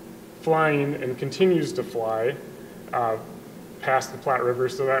is flying and continues to fly past the Platte River,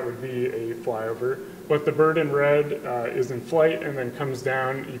 so that would be a flyover. But the bird in red is in flight and then comes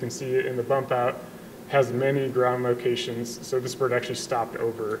down. You can see it in the bump out, has many ground locations. So this bird actually stopped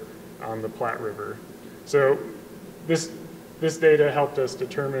over on the Platte River. So this data helped us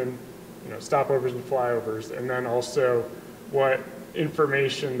determine, stopovers and flyovers, and then also what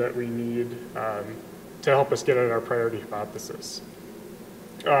information that we need to help us get at our priority hypothesis.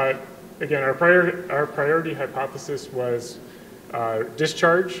 Again, our priority hypothesis was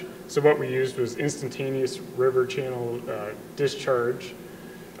discharge. So what we used was instantaneous river channel discharge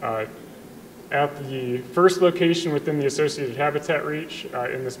at the first location within the associated habitat reach.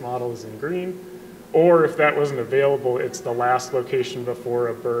 In this model is in green. Or if that wasn't available, it's the last location before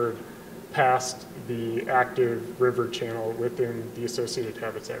a bird passed the active river channel within the associated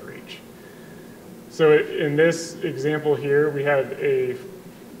habitat reach. So in this example here, we had a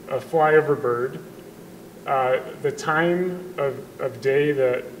flyover bird. The time of day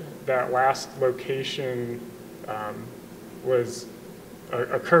that last location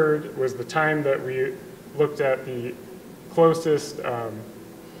occurred was the time that we looked at the closest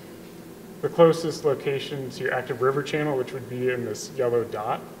location to active river channel, which would be in this yellow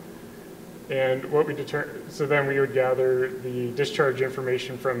dot. And what we determined, so then we would gather the discharge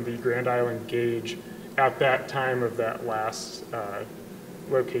information from the Grand Island gauge at that time of that last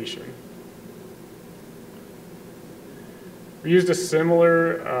location. We used a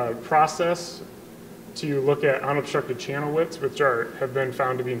similar process to look at unobstructed channel widths, which have been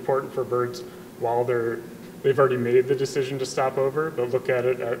found to be important for birds while they've already made the decision to stop over, but look at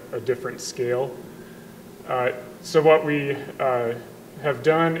it at a different scale. So what we have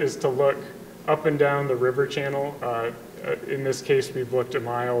done is to look up and down the river channel. In this case, we've looked a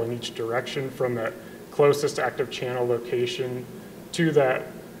mile in each direction from that closest active channel location to that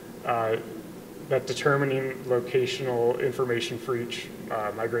determining locational information for each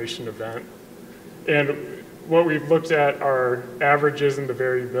migration event. And what we've looked at are averages and the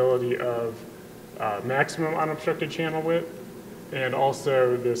variability of maximum unobstructed channel width, and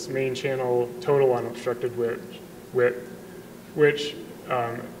also this main channel total unobstructed width, which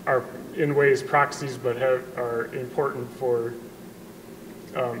are in ways proxies, but are important for,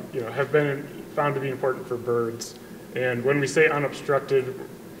 have been found to be important for birds. And when we say unobstructed,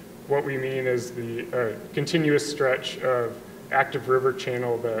 what we mean is the continuous stretch of active river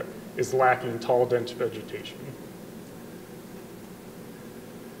channel that is lacking tall, dense vegetation.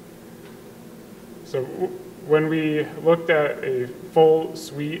 So when we looked at a full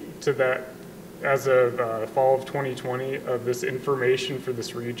suite to that as of fall of 2020 of this information for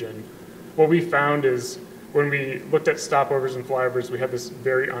this region, what we found is when we looked at stopovers and flyovers, we had this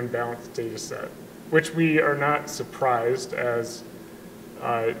very unbalanced data set, which we are not surprised, as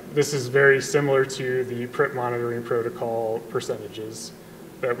this is very similar to the PRIP monitoring protocol percentages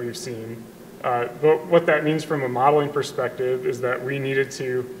that we've seen. But what that means from a modeling perspective is that we needed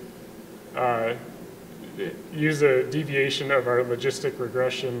to use a deviation of our logistic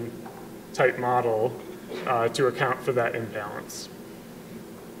regression type model to account for that imbalance.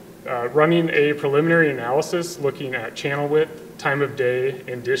 Running a preliminary analysis looking at channel width, time of day,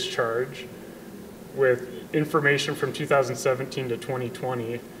 and discharge with information from 2017 to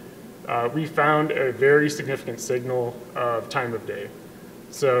 2020, we found a very significant signal of time of day.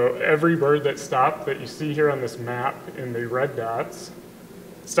 So every bird that stopped that you see here on this map in the red dots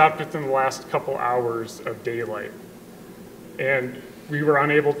stopped within the last couple hours of daylight. And we were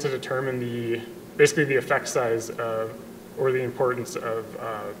unable to determine basically the effect size or the importance of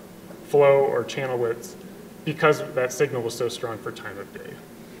flow or channel widths because that signal was so strong for time of day.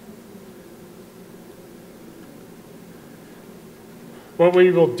 What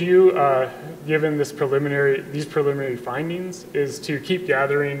we will do, given these preliminary findings, is to keep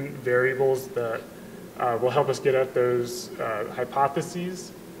gathering variables that will help us get at those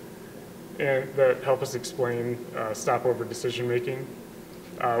hypotheses and that help us explain stopover decision making.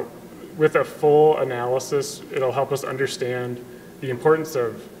 With a full analysis, it'll help us understand the importance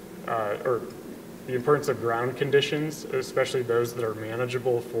of ground conditions, especially those that are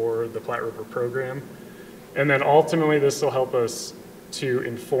manageable for the Platte River program. And then ultimately, this will help us to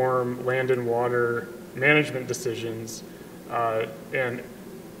inform land and water management decisions and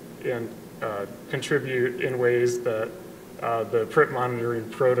contribute in ways that the PRIP monitoring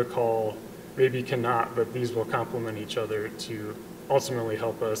protocol maybe cannot, but these will complement each other to ultimately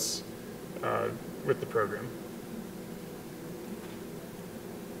help us with the program.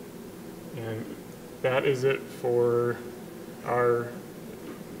 And that is it for our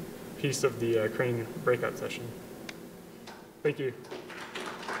piece of the crane breakout session. Thank you.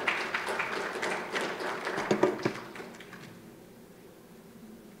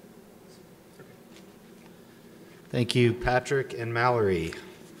 Thank you, Patrick and Mallory.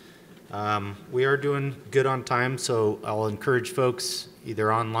 We are doing good on time, so I'll encourage folks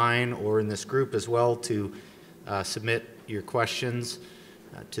either online or in this group as well to submit your questions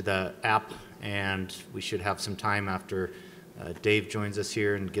to the app, and we should have some time after Dave joins us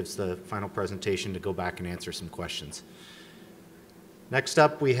here and gives the final presentation to go back and answer some questions. Next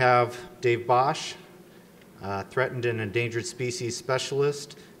up, we have Dave Baasch, Threatened and Endangered Species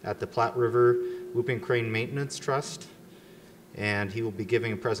Specialist at the Platte River Whooping Crane Maintenance Trust. And he will be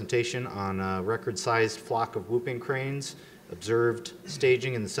giving a presentation on a record-sized flock of whooping cranes observed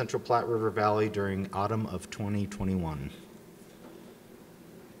staging in the central Platte River Valley during autumn of 2021.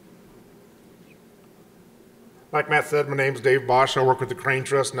 Like Matt said, my name is Dave Baasch. I work with the Crane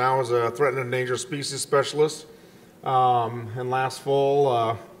Trust now as a Threatened and Endangered Species Specialist. And last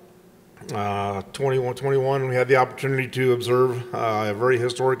fall, 21, we had the opportunity to observe a very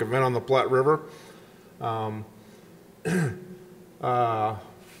historic event on the Platte River.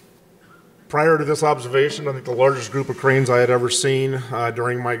 Prior to this observation, I think the largest group of cranes I had ever seen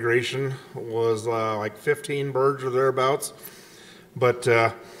during migration was like 15 birds or thereabouts. But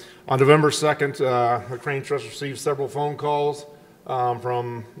on November 2nd, the Crane Trust received several phone calls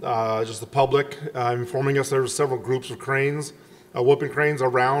from just the public informing us there were several groups of cranes, whooping cranes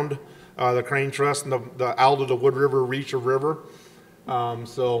around the Crane Trust and the Alda to Wood River reach of river.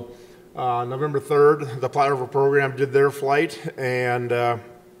 November 3rd, the Platte River program did their flight, and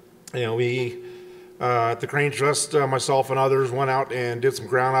we at the Crane Trust, myself and others went out and did some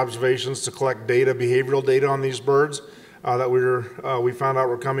ground observations to collect data, behavioral data on these birds that we found out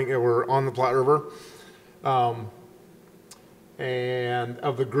were on the Platte River. And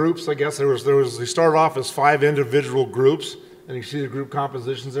of the groups, I guess they started off as 5 individual groups, and you see the group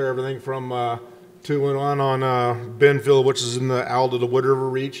compositions there, everything from 2 and 1 on Benfield, which is in the Alda to Wood River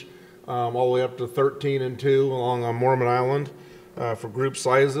reach, all the way up to 13 and 2 along Mormon Island for group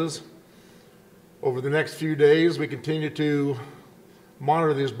sizes. Over the next few days, we continue to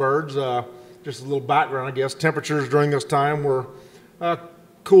monitor these birds. Just a little background, I guess. Temperatures during this time were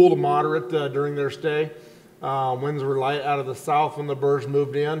cool to moderate during their stay. Winds were light out of the south when the birds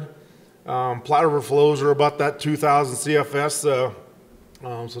moved in. Platte River flows are about that 2,000 CFS, so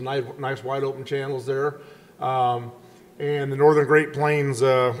nice wide open channels there. And the northern Great Plains,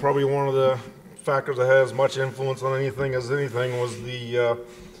 probably one of the factors that has much influence on anything was the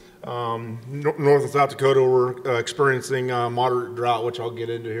North and South Dakota were experiencing moderate drought, which I'll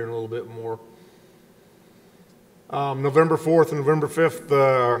get into here in a little bit more. November 4th and November 5th,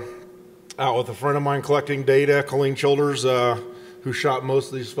 out with a friend of mine collecting data, Colleen Childers, who shot most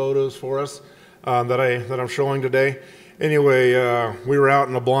of these photos for us that I'm showing today. Anyway, we were out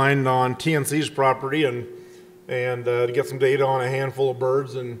in a blind on TNC's property and to get some data on a handful of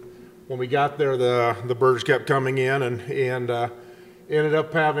birds, and when we got there, the birds kept coming in and ended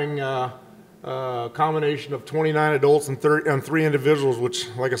up having a combination of 29 adults and 3 individuals, which,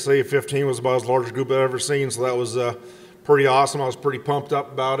 like I say, 15 was about as large a group I've ever seen, so that was pretty awesome. I was pretty pumped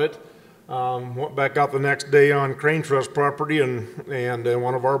up about it. Went back out the next day on Crane Trust property and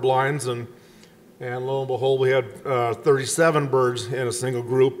one of our blinds, and lo and behold, we had 37 birds in a single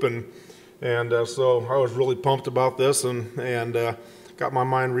group, and so I was really pumped about this and got my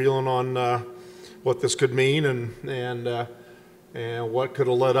mind reeling on what this could mean and what could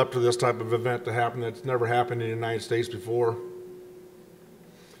have led up to this type of event to happen that's never happened in the United States before.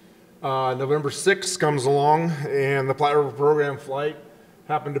 November 6th comes along, and the Platte River program flight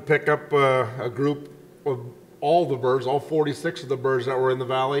happened to pick up a group of all the birds, all 46 of the birds that were in the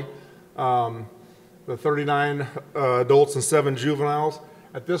valley, the 39 adults and 7 juveniles.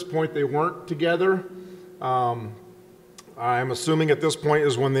 At this point, they weren't together. I'm assuming at this point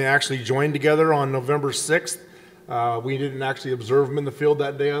is when they actually joined together on November 6th. We didn't actually observe them in the field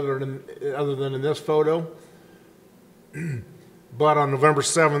that day other than in this photo. But on November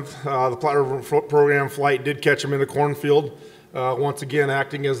 7th, the Platte River program flight did catch them in the cornfield, once again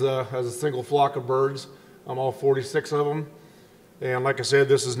acting as a single flock of birds, all 46 of them. And like I said,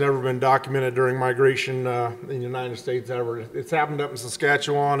 this has never been documented during migration in the United States ever. It's happened up in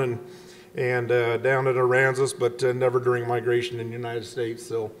Saskatchewan and down at Aransas, but never during migration in the United States.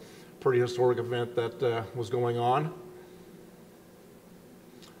 So pretty historic event that was going on.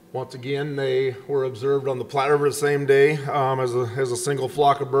 Once again, they were observed on the Platte River the same day as a single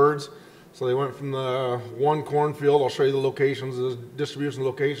flock of birds. So they went from the one cornfield. I'll show you the locations, the distribution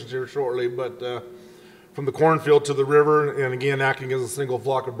locations here shortly, but from the cornfield to the river, and again acting as a single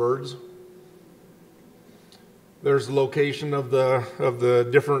flock of birds. There's the location of the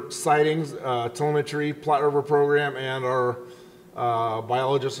different sightings, telemetry, Platte River program, and our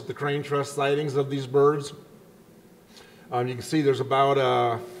biologists at the Crane Trust sightings of these birds. You can see there's about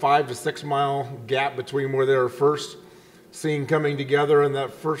a 5 to 6 mile gap between where they were first seen coming together in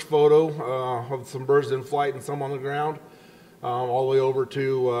that first photo of some birds in flight and some on the ground, all the way over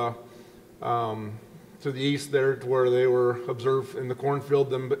to the east there to where they were observed in the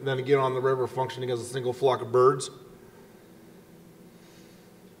cornfield, then again on the river functioning as a single flock of birds.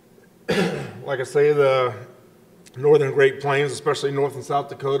 Like I say, the northern Great Plains, especially North and South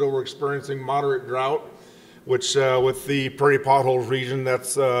Dakota, were experiencing moderate drought, which with the prairie potholes region,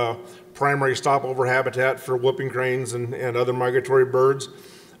 that's primary stopover habitat for whooping cranes and other migratory birds,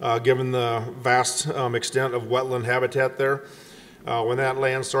 given the vast extent of wetland habitat there. When that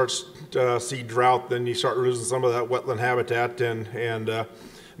land starts to see drought, then you start losing some of that wetland habitat and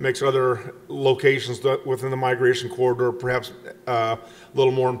makes other locations within the migration corridor perhaps a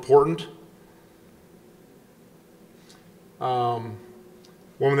little more important.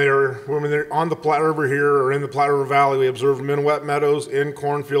 When they're on the Platte River here or in the Platte River Valley, we observed them in wet meadows, in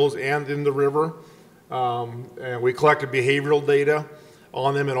cornfields, and in the river. And we collected behavioral data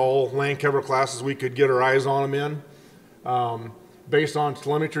on them in all land cover classes we could get our eyes on them in. Based on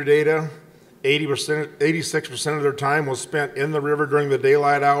telemetry data, 86% of their time was spent in the river during the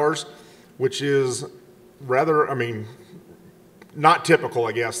daylight hours, which is rather, not typical,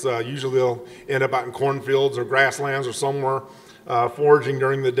 I guess. Usually they'll end up out in cornfields or grasslands or somewhere foraging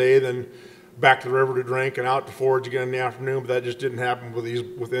during the day, then back to the river to drink and out to forage again in the afternoon, but that just didn't happen with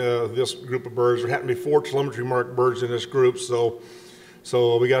this group of birds. There happened to be 4 telemetry marked birds in this group, so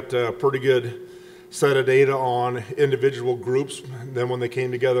we got a pretty good set of data on individual groups. Then when they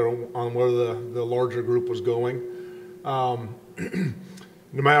came together on where the larger group was going.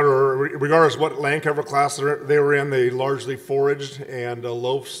 No matter, regardless of what land cover class they were in, they largely foraged and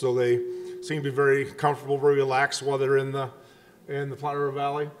loafed, so they seemed to be very comfortable, very relaxed while they're in the Platte River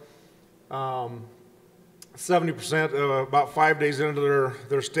Valley. 70%, about 5 days into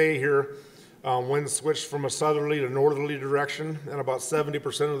their stay here, winds switched from a southerly to northerly direction, and about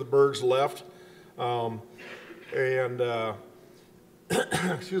 70% of the birds left.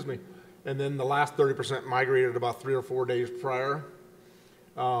 Excuse me, and then the last 30% migrated about 3 or 4 days prior.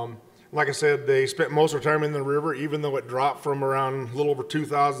 Like I said, they spent most of their time in the river, even though it dropped from around a little over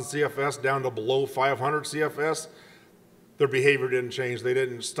 2,000 CFS down to below 500 CFS. Their behavior didn't change. They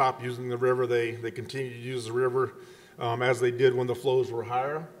didn't stop using the river. They continued to use the river as they did when the flows were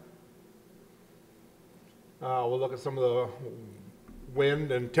higher. We'll look at some of the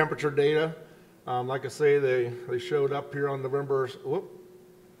wind and temperature data. Like I say, they showed up here on November, whoop,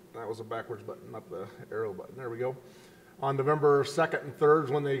 that was a backwards button, not the arrow button, there we go. On November 2nd and 3rd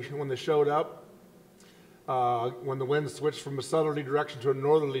when they showed up. When the wind switched from a southerly direction to a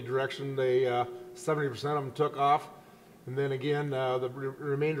northerly direction, 70% of them took off. And then again, the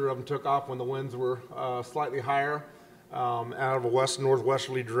remainder of them took off when the winds were slightly higher out of a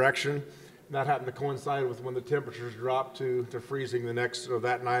west-northwesterly direction. And that happened to coincide with when the temperatures dropped to freezing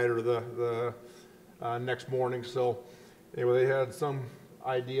that night or the next morning. So anyway, they had some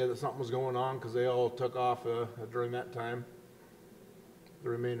idea that something was going on because they all took off during that time. The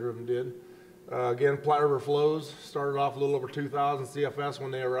remainder of them did. Again, Platte River flows started off a little over 2,000 CFS when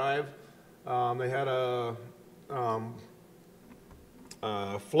they arrived. They had a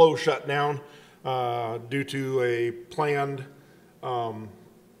flow shutdown due to a planned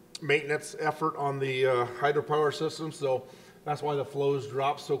maintenance effort on the hydropower system. So that's why the flows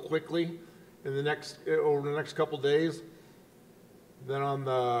dropped so quickly over the next couple days. Then on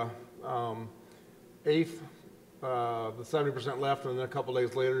the 8th, the 70% left, and then a couple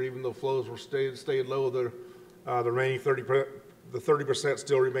days later, even though flows were stayed low, the remaining 30%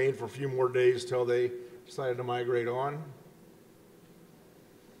 still remained for a few more days till they decided to migrate on.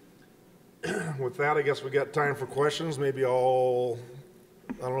 With that, I guess we got time for questions. Maybe I don't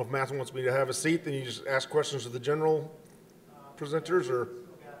know if Matthew wants me to have a seat, then you just ask questions of the general presenters, or?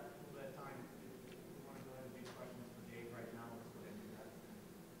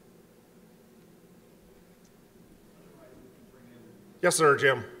 Yes, sir,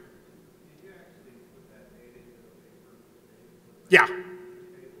 Jim. Yeah.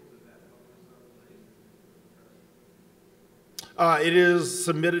 It is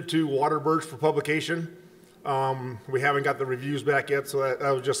submitted to Waterbirds for publication. We haven't got the reviews back yet, so that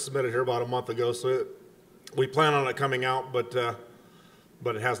was just submitted here about a month ago. So we plan on it coming out, but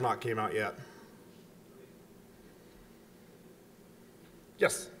it has not came out yet.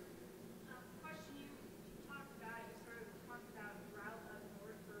 Yes.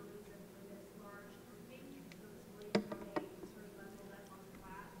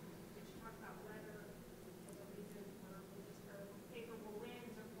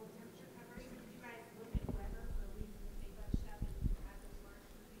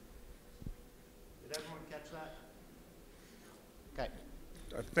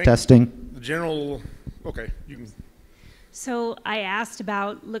 think Testing. the general, okay, you can. So I asked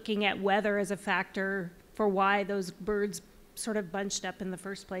about looking at weather as a factor for why those birds sort of bunched up in the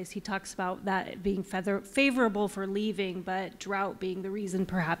first place. He talks about that being favorable for leaving, but drought being the reason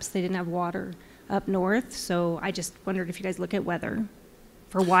perhaps they didn't have water up north. So I just wondered if you guys look at weather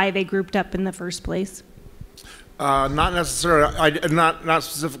for why they grouped up in the first place. Not necessarily, not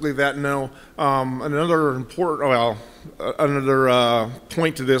specifically that, no. Another important, another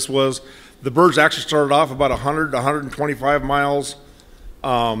point to this was the birds actually started off about 100 to 125 miles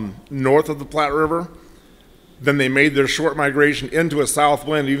north of the Platte River. Then they made their short migration into a south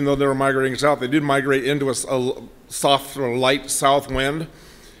wind. Even though they were migrating south, they did migrate into a soft or light south wind,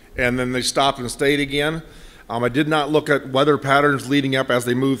 and then they stopped and stayed again. I did not look at weather patterns leading up as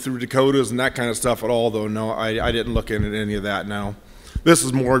they moved through Dakotas and that kind of stuff at all, though. No, I didn't look into any of that, no. This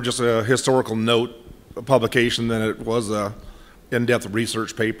is more just a historical note, a publication, than it was a in-depth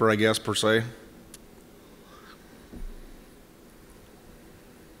research paper, I guess, per se.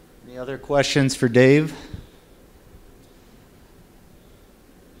 Any other questions for Dave?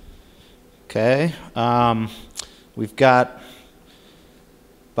 Okay. We've got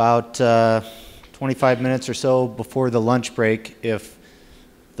about 25 minutes or so before the lunch break. If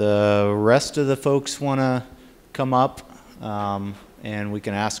the rest of the folks want to come up and we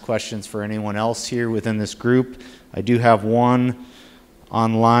can ask questions for anyone else here within this group. I do have one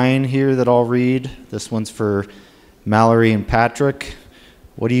online here that I'll read. This one's for Mallory and Patrick.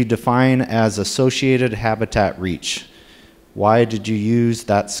 What do you define as associated habitat reach? Why did you use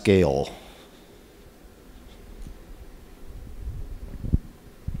that scale?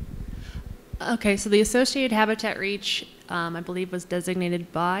 Okay, so the associated habitat reach, I believe, was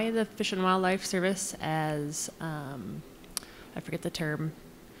designated by the Fish and Wildlife Service as, I forget the term.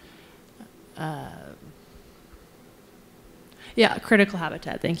 Yeah, critical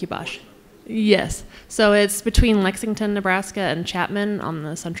habitat. Thank you, Baasch. Yes. So it's between Lexington, Nebraska, and Chapman on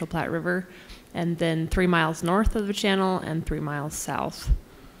the Central Platte River, and then 3 miles north of the channel and 3 miles south.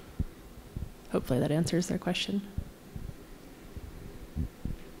 Hopefully that answers their question.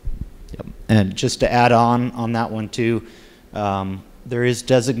 Yep. And just to add on that one too, there is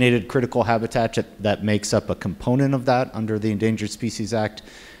designated critical habitat that makes up a component of that under the Endangered Species Act,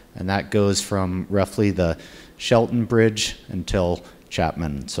 and that goes from roughly the Shelton Bridge until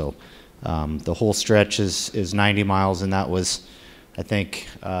Chapman. So the whole stretch is 90 miles, and that was, I think,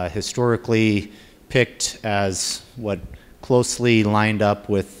 historically picked as what closely lined up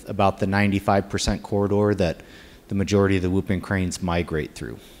with about the 95% corridor that the majority of the whooping cranes migrate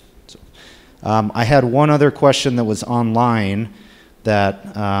through. So, I had one other question that was online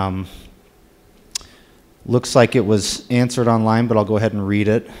that looks like it was answered online, but I'll go ahead and read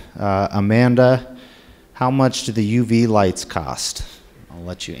it. Amanda, how much do the UV lights cost? I'll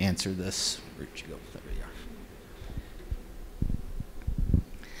let you answer this. Where'd you go? There we are.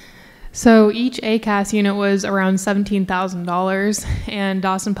 So each ACAS unit was around $17,000, and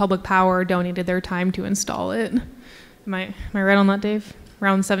Dawson Public Power donated their time to install it. Am I right on that, Dave?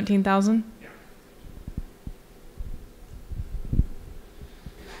 Around 17,000?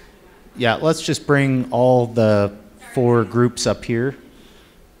 Yeah, let's just bring all the 4 groups up here,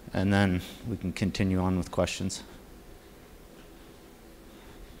 and then we can continue on with questions.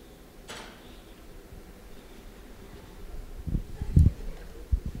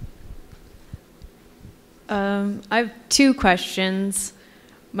 I have 2 questions.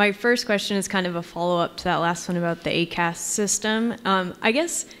 My first question is kind of a follow-up to that last one about the ACAS system. I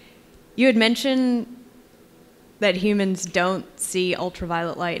guess you had mentioned that humans don't see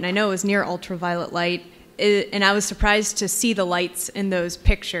ultraviolet light, and I know it was near ultraviolet light, and I was surprised to see the lights in those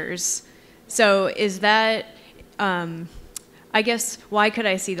pictures. So is that, I guess, why could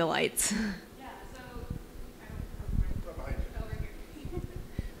I see the lights?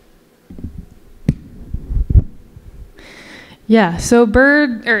 Yeah, so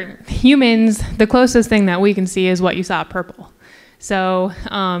humans, the closest thing that we can see is what you saw, purple. So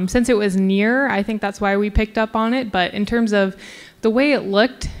since it was near, I think that's why we picked up on it. But in terms of the way it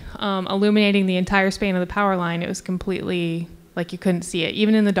looked, illuminating the entire span of the power line, it was completely like you couldn't see it,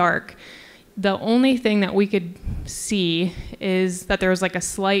 even in the dark. The only thing that we could see is that there was like a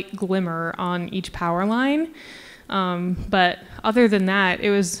slight glimmer on each power line. But other than that, it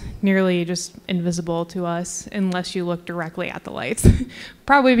was nearly just invisible to us unless you look directly at the lights.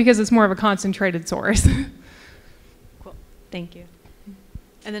 Probably because it's more of a concentrated source. Cool, thank you.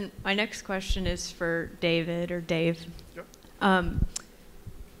 And then my next question is for David or Dave. Yep.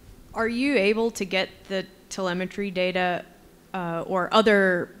 Are you able to get the telemetry data or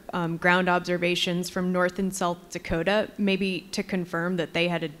other ground observations from North and South Dakota, maybe to confirm that they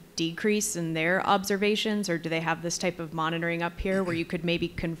had a decrease in their observations, or do they have this type of monitoring up here where you could maybe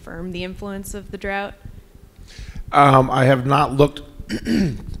confirm the influence of the drought? I have not looked,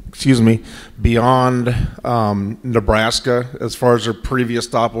 excuse me, beyond Nebraska as far as their previous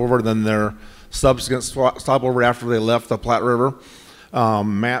stopover than their subsequent stopover after they left the Platte River.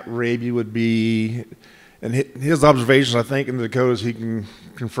 Matt Raby would be, and his observations, I think, in the Dakotas, he can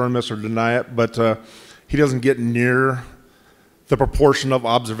confirm this or deny it, but he doesn't get near the proportion of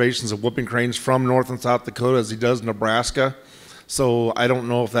observations of whooping cranes from North and South Dakota as he does Nebraska. So I don't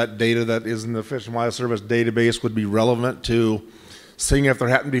know if that data that is in the Fish and Wildlife Service database would be relevant to seeing if there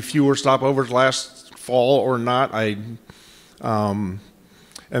happened to be fewer stopovers last fall or not. And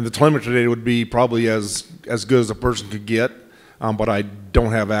the telemetry data would be probably as good as a person could get, but I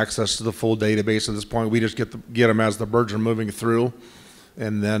don't have access to the full database at this point. We just get them as the birds are moving through,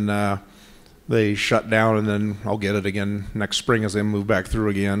 and then they shut down, and then I'll get it again next spring as they move back through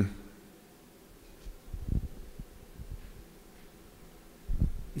again.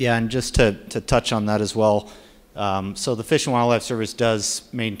 Yeah, and just to touch on that as well, so the Fish and Wildlife Service does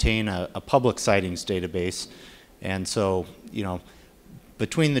maintain a public sightings database, and so, you know,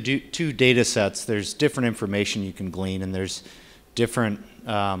 between the two data sets, there's different information you can glean, and there's different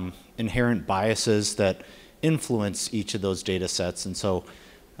inherent biases that influence each of those data sets, and so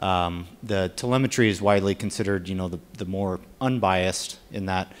the telemetry is widely considered, you know, the more unbiased in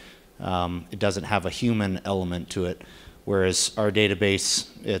that it doesn't have a human element to it. Whereas our database,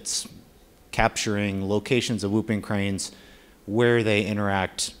 it's capturing locations of whooping cranes, where they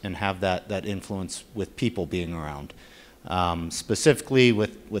interact and have that influence with people being around. Specifically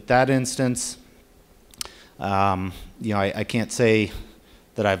with that instance, you know, I can't say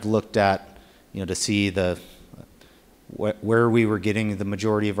that I've looked at, you know, to see where we were getting the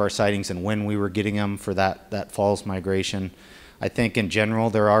majority of our sightings and when we were getting them for that fall's migration. I think in general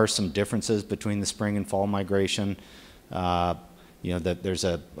there are some differences between the spring and fall migration. You know, that there's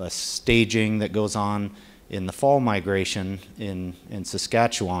a staging that goes on in the fall migration in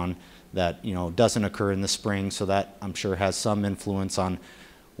Saskatchewan that, you know, doesn't occur in the spring, so that I'm sure has some influence on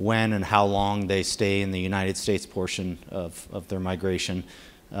when and how long they stay in the United States portion of their migration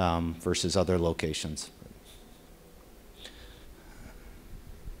versus other locations.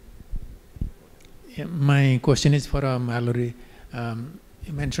 Yeah, my question is for Mallory.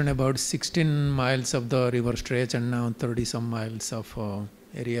 You mentioned about 16 miles of the river stretch and now 30 some miles of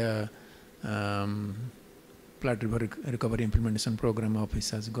area Platte River Recovery Implementation Program Office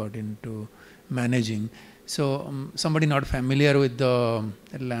has got into managing. So somebody not familiar with the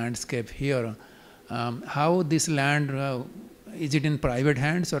landscape here, how this land, is it in private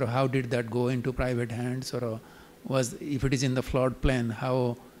hands, or how did that go into private hands, or if it is in the floodplain,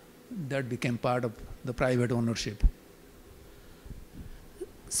 how that became part of the private ownership?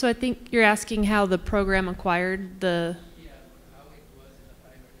 So I think you're asking how the program acquired the... Yeah, how it was in the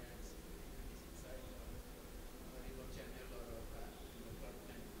private hands, inside the river channel or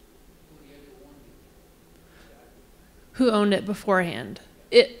floodplain. Who really owned it? Who owned it beforehand?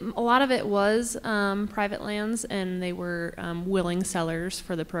 A lot of it was private lands, and they were willing sellers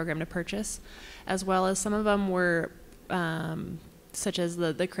for the program to purchase, as well as some of them were, such as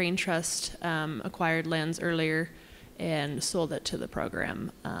the Crane Trust acquired lands earlier and sold it to the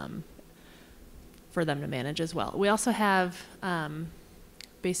program for them to manage as well. We also have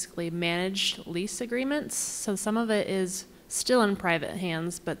basically managed lease agreements, so some of it is still in private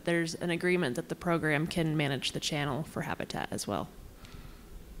hands, but there's an agreement that the program can manage the channel for habitat as well.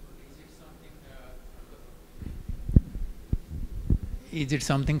 Is it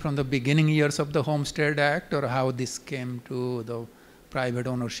something from the beginning years of the Homestead Act, or how this came to the private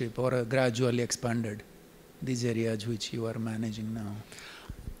ownership, or gradually expanded, these areas which you are managing now?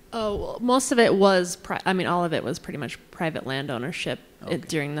 Oh, well, most of it was, all of it was pretty much private land ownership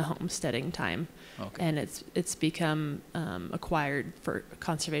during the homesteading time. Okay. And it's become acquired for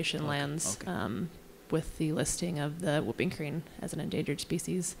conservation lands with the listing of the whooping crane as an endangered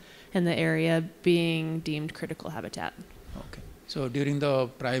species, and the area being deemed critical habitat. Okay. So during the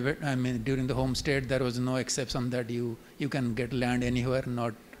during the homestead, there was no exception that you can get land anywhere,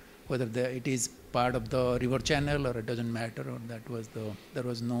 not whether it is part of the river channel or it doesn't matter, or there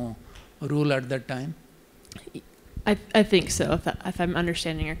was no rule at that time? I think so, if I'm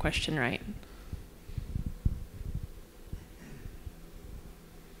understanding your question right.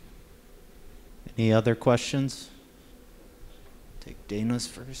 Any other questions? Take Dana's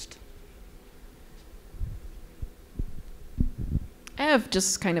first. I have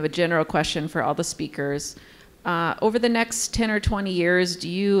just kind of a general question for all the speakers. over the next 10 or 20 years, do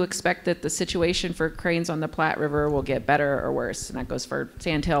you expect that the situation for cranes on the Platte River will get better or worse? And that goes for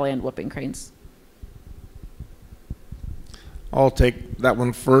sandhill and whooping cranes. I'll take that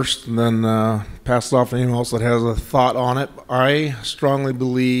one first and then pass it off to anyone else that has a thought on it. I strongly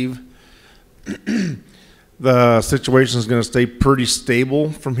believe the situation is going to stay pretty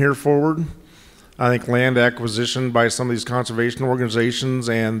stable from here forward. I think land acquisition by some of these conservation organizations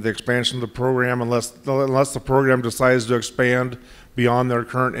and the expansion of the program, unless the program decides to expand beyond their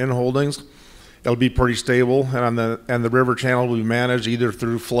current in-holdings, it'll be pretty stable. And the river channel will be managed either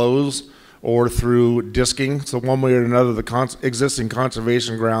through flows or through disking. So one way or another, the existing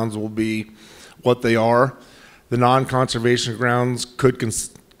conservation grounds will be what they are. The non-conservation grounds could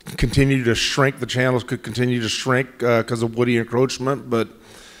continue to shrink. The channels could continue to shrink because of woody encroachment, but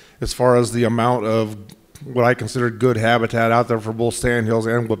as far as the amount of what I consider good habitat out there for both sandhills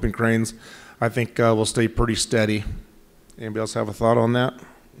and whooping cranes, I think will stay pretty steady. Anybody else have a thought on that?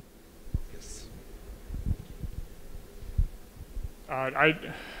 Yes.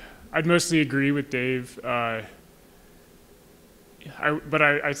 I'd mostly agree with Dave, but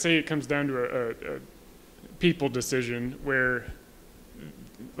I'd say it comes down to a people decision where,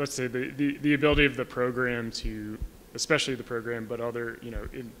 let's say, the ability of the program to, especially the program, but other,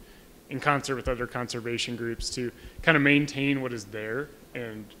 in concert with other conservation groups, to kind of maintain what is there,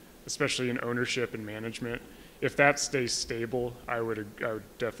 and especially in ownership and management. If that stays stable, I would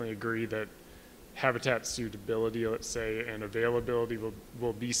definitely agree that habitat suitability, let's say, and availability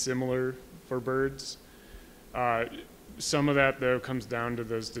will be similar for birds. Some of that, though, comes down to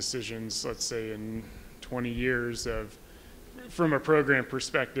those decisions, let's say, in 20 years from a program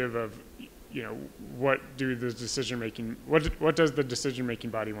perspective of, what does the decision-making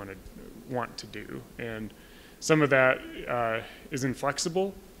body want to do? And some of that is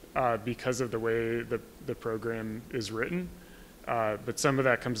inflexible because of the way the program is written, but some of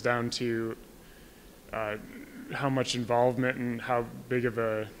that comes down to how much involvement and how big of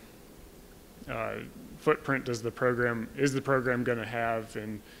a footprint is the program going to have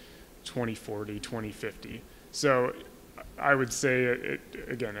in 2040, 2050. So I would say,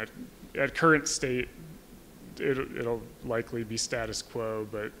 again, at current state, it'll likely be status quo,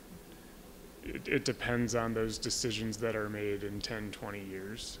 but it depends on those decisions that are made in 10, 20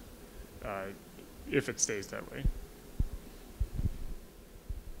 years, if it stays that way.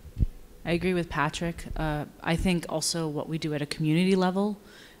 I agree with Patrick. I think also what we do at a community level,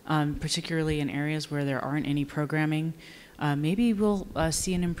 particularly in areas where there aren't any programming, maybe we'll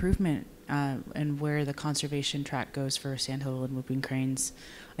see an improvement in where the conservation track goes for sandhill and whooping cranes.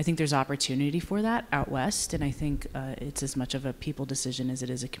 I think there's opportunity for that out west, and I think it's as much of a people decision as it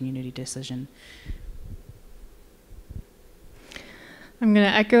is a community decision. I'm going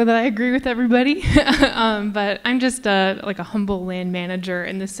to echo that I agree with everybody, but I'm just like a humble land manager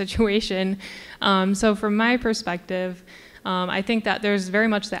in this situation. So from my perspective, I think that there's very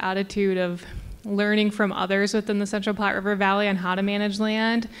much the attitude of learning from others within the Central Platte River Valley on how to manage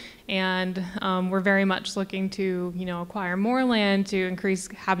land, and we're very much looking to acquire more land to increase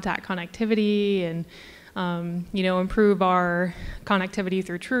habitat connectivity and improve our connectivity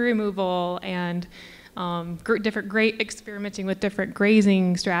through tree removal and experimenting with different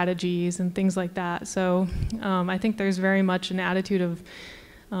grazing strategies and things like that. So I think there's very much an attitude of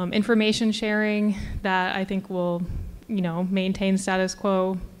information sharing that I think will maintain status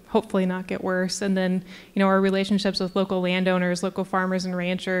quo, hopefully not get worse. And then, our relationships with local landowners, local farmers and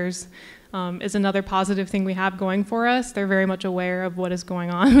ranchers is another positive thing we have going for us. They're very much aware of what is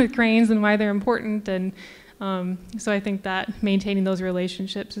going on with cranes and why they're important. And so I think that maintaining those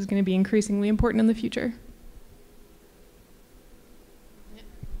relationships is going to be increasingly important in the future.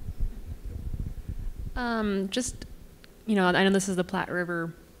 I know this is the Platte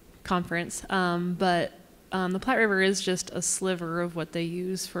River conference, but the Platte River is just a sliver of what they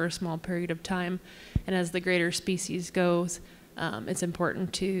use for a small period of time. And as the greater species goes, it's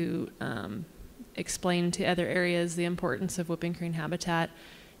important to explain to other areas the importance of whooping crane habitat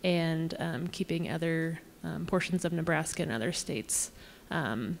and keeping other portions of Nebraska and other states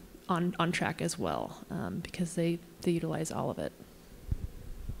on track as well, because they utilize all of it.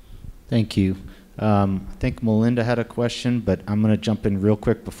 Thank you. I think Melinda had a question, but I'm going to jump in real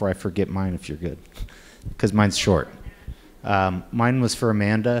quick before I forget mine, if you're good, because mine's short. Mine was for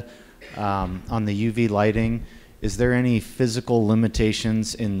Amanda on the UV lighting. Is there any physical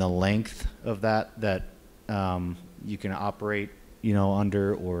limitations in the length of that you can operate,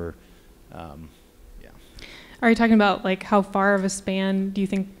 under, or yeah? Are you talking about like how far of a span do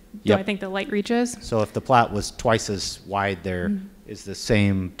Yep. I think the light reaches? So if the Platte was twice as wide there, is the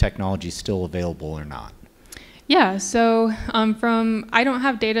same technology still available or not? Yeah, so I don't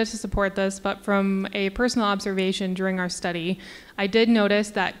have data to support this, but from a personal observation during our study, I did notice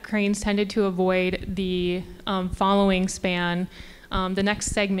that cranes tended to avoid the following span, the next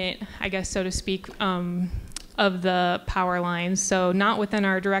segment, I guess, so to speak, of the power lines. So not within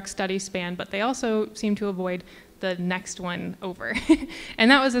our direct study span, but they also seem to avoid the next one over. And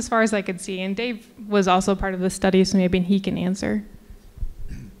that was as far as I could see. And Dave was also part of the study, so maybe he can answer.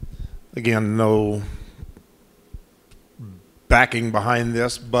 Again, no backing behind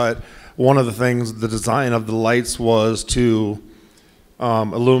this, but one of the things, the design of the lights was to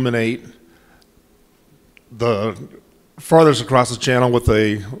illuminate the farthest across the channel with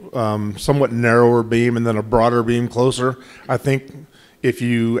a somewhat narrower beam and then a broader beam closer. I think if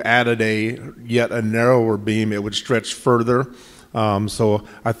you added yet a narrower beam, it would stretch further. So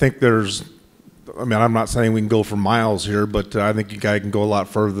I think there's, I mean, I'm not saying we can go for miles here, but I think you guys can go a lot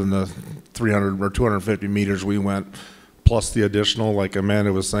further than the 300 or 250 meters we went, plus the additional, like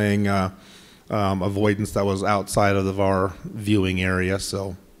Amanda was saying, avoidance that was outside of our viewing area.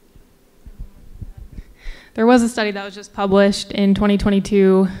 So there was a study that was just published in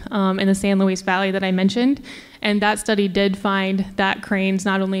 2022 in the San Luis Valley that I mentioned, and that study did find that cranes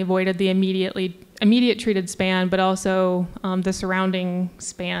not only avoided the immediate treated span, but also the surrounding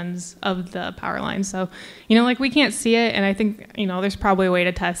spans of the power line. So, you know, like we can't see it, and I think, you know, there's probably a way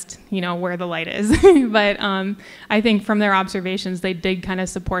to test, you know, where the light is. But I think from their observations, they did kind of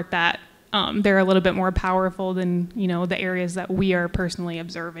support that. They're a little bit more powerful than, you know, the areas that we are personally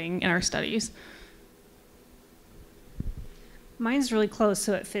observing in our studies. Mine's really close,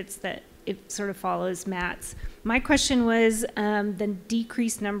 so it fits that it sort of follows Matt's. My question was the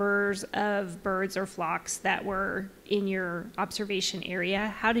decreased numbers of birds or flocks that were in your observation area.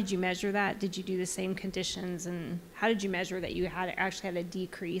 How did you measure that? Did you do the same conditions? And how did you measure that you actually had a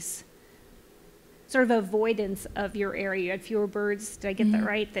decrease? Sort of avoidance of your area. You had fewer birds, did I get that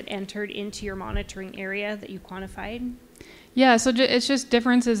right, that entered into your monitoring area that you quantified? Yeah, so it's just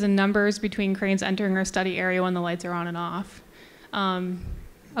differences in numbers between cranes entering our study area when the lights are on and off.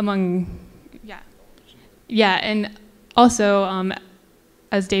 Yeah, and also,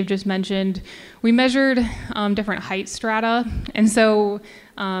 as Dave just mentioned, we measured different height strata, and so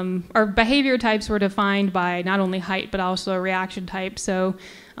our behavior types were defined by not only height but also reaction type. So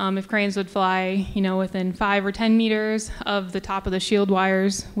if cranes would fly, you know, within 5 or 10 meters of the top of the shield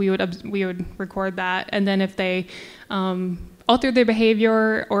wires, we would record that, and then if they altered their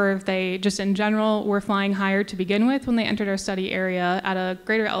behavior, or if they just in general were flying higher to begin with when they entered our study area at a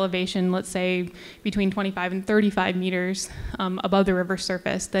greater elevation, let's say between 25 and 35 meters above the river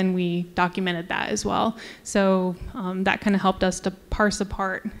surface, then we documented that as well. So that kind of helped us to parse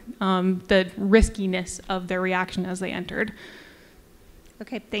apart the riskiness of their reaction as they entered.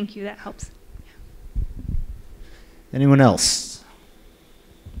 Okay, thank you, that helps. Anyone else?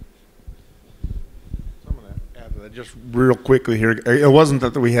 Just real quickly here, it wasn't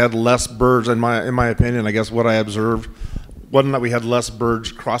that we had less birds, in my opinion. I guess what I observed wasn't that we had less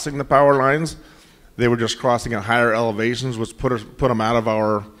birds crossing the power lines. They were just crossing at higher elevations, which put them out of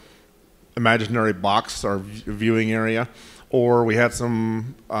our imaginary box, our viewing area. Or we had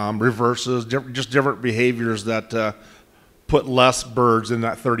some reverses, just different behaviors that put less birds in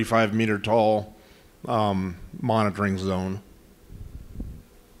that 35-meter tall monitoring zone.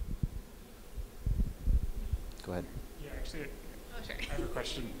 Go ahead. Yeah, actually, I have a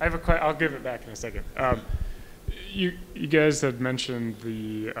question. I'll give it back in a second. You guys had mentioned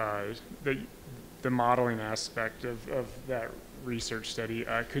the modeling aspect of that research study.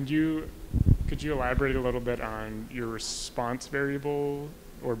 Could you elaborate a little bit on your response variable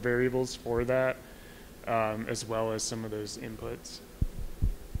or variables for that, as well as some of those inputs?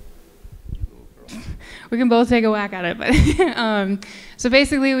 We can both take a whack at it, but so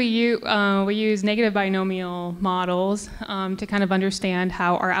basically we use negative binomial models to kind of understand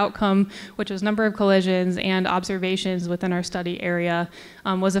how our outcome, which was number of collisions and observations within our study area,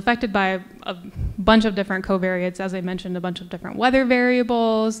 was affected by a bunch of different covariates, as I mentioned, a bunch of different weather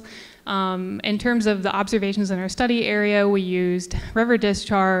variables. In terms of the observations in our study area, we used river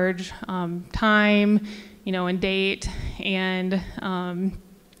discharge, time, and date, and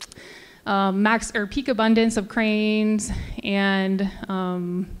max or peak abundance of cranes, and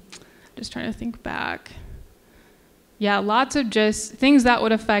just trying to think back. Yeah, lots of just things that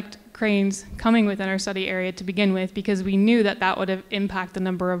would affect cranes coming within our study area to begin with, because we knew that that would impact the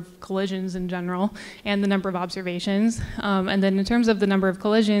number of collisions in general and the number of observations. And then in terms of the number of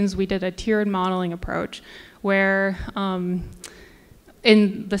collisions, we did a tiered modeling approach where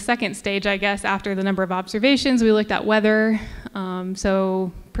in the second stage, I guess, after the number of observations, we looked at weather,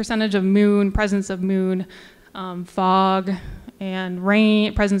 so percentage of moon, presence of moon, fog and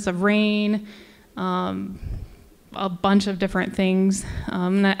rain, presence of rain, a bunch of different things.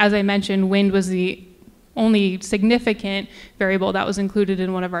 As I mentioned, wind was the only significant variable that was included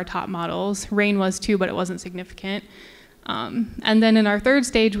in one of our top models. Rain was too, but it wasn't significant. And then in our third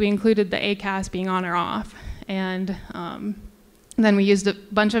stage, we included the ACAS being on or off. And then we used a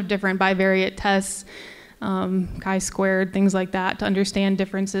bunch of different bivariate tests, chi-squared, things like that, to understand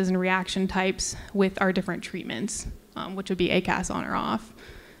differences in reaction types with our different treatments, which would be ACAS on or off.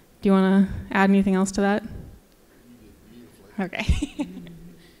 Do you want to add anything else to that? Okay.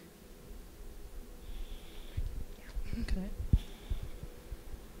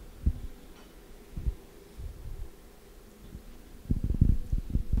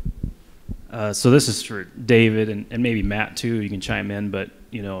 So this is for David and maybe Matt too. You can chime in, but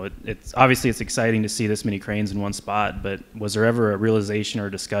you know, it's obviously it's exciting to see this many cranes in one spot. But was there ever a realization or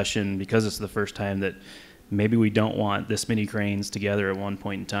discussion, because it's the first time, that maybe we don't want this many cranes together at one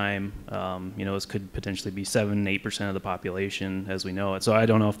point in time? You know, this could potentially be 7-8% of the population as we know it. So I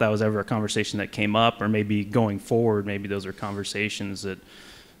don't know if that was ever a conversation that came up, or maybe going forward, maybe those are conversations that,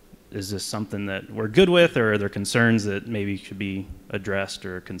 is this something that we're good with, or are there concerns that maybe should be addressed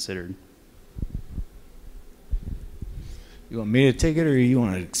or considered? You want me to take it, or you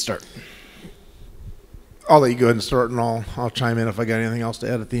want to start? I'll let you go ahead and start, and I'll chime in if I got anything else to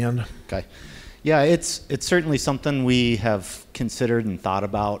add at the end. Okay. Yeah, it's certainly something we have considered and thought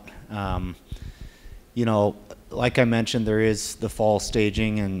about. You know, like I mentioned, there is the fall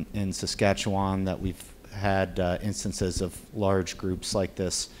staging in Saskatchewan that we've had instances of large groups like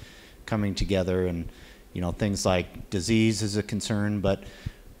this coming together, and you know, things like disease is a concern, but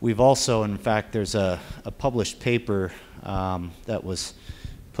we've also, in fact, there's a published paper that was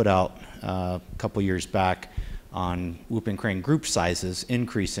put out a couple years back on whooping crane group sizes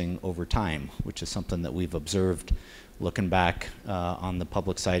increasing over time, which is something that we've observed looking back on the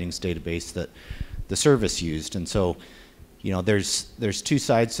public sightings database that the service used. And so, you know, there's two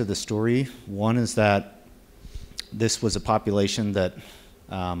sides to the story. One is that this was a population that,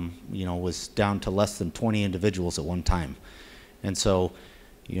 you know, was down to less than 20 individuals at one time. And so,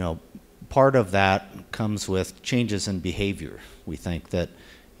 you know, part of that comes with changes in behavior. We think that,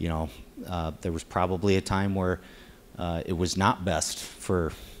 you know, there was probably a time where it was not best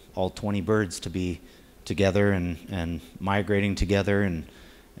for all 20 birds to be together and migrating together and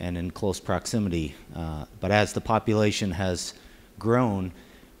in close proximity. But as the population has grown,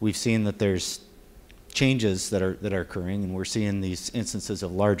 we've seen that there's changes that are occurring, and we're seeing these instances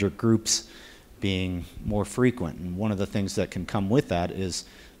of larger groups being more frequent. And one of the things that can come with that is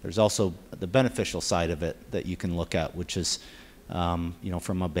there's also the beneficial side of it that you can look at, which is, you know,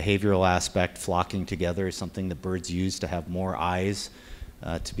 from a behavioral aspect, flocking together is something that birds use to have more eyes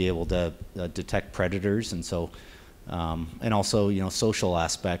to be able to detect predators. And so, and also, you know, social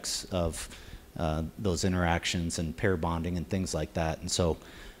aspects of those interactions and pair bonding and things like that. And so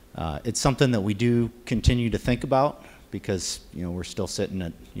it's something that we do continue to think about, because, you know, we're still sitting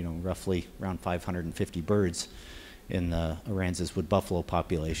at, you know, roughly around 550 birds in the Aransas wood buffalo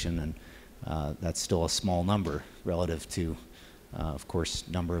population, and that's still a small number relative to, of course,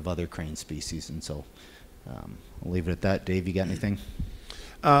 number of other crane species. And so I'll leave it at that. Dave, you got anything?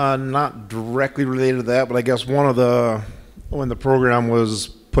 Not directly related to that, but I guess when the program was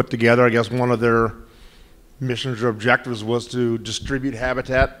put together, I guess one of their missions or objectives was to distribute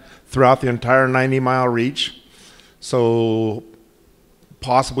habitat throughout the entire 90-mile reach. So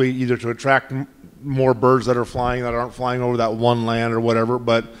possibly either to attract more birds that are flying that aren't flying over that one land or whatever,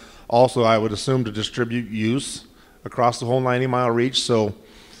 but also I would assume to distribute use across the whole 90-mile reach. So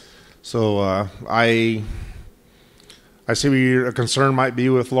I see where your concern might be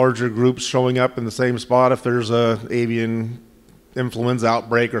with larger groups showing up in the same spot if there's a avian influenza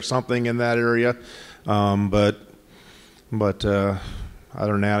outbreak or something in that area. But other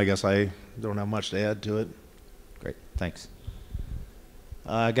than that, I guess I don't have much to add to it. Great, thanks.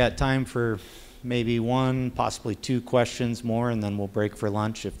 I got time for maybe one, possibly two questions more, and then we'll break for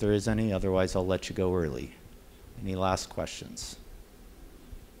lunch if there is any. Otherwise, I'll let you go early. Any last questions?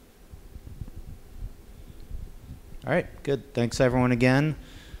 All right, good. Thanks, everyone, again.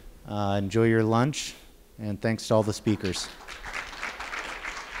 Enjoy your lunch, and thanks to all the speakers.